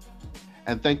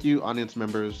 And thank you, audience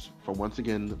members, for once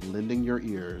again lending your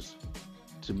ears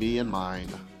to me and mine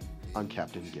on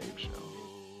Captain Game Show.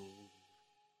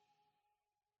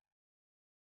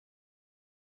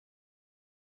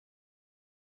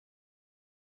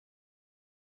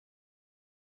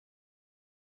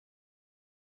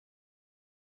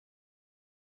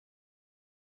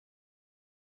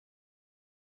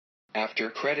 After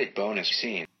credit bonus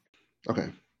scene. Okay,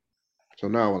 so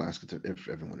now I will ask it if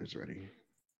everyone is ready.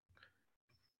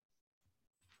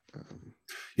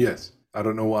 Yes, I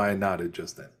don't know why I nodded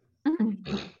just then.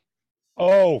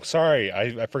 Oh, sorry.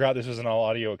 I forgot this was an all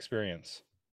audio experience.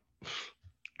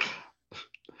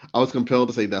 I was compelled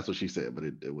to say that's what she said, but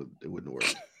it wouldn't work.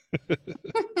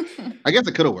 I guess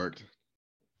it could have worked.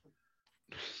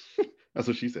 That's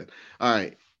what she said. All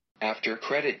right. After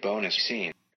credit bonus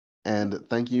scene. And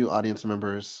thank you, audience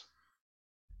members,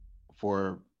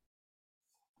 for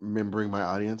remembering my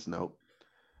audience. Nope.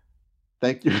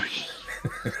 Thank you.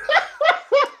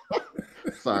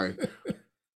 Sorry.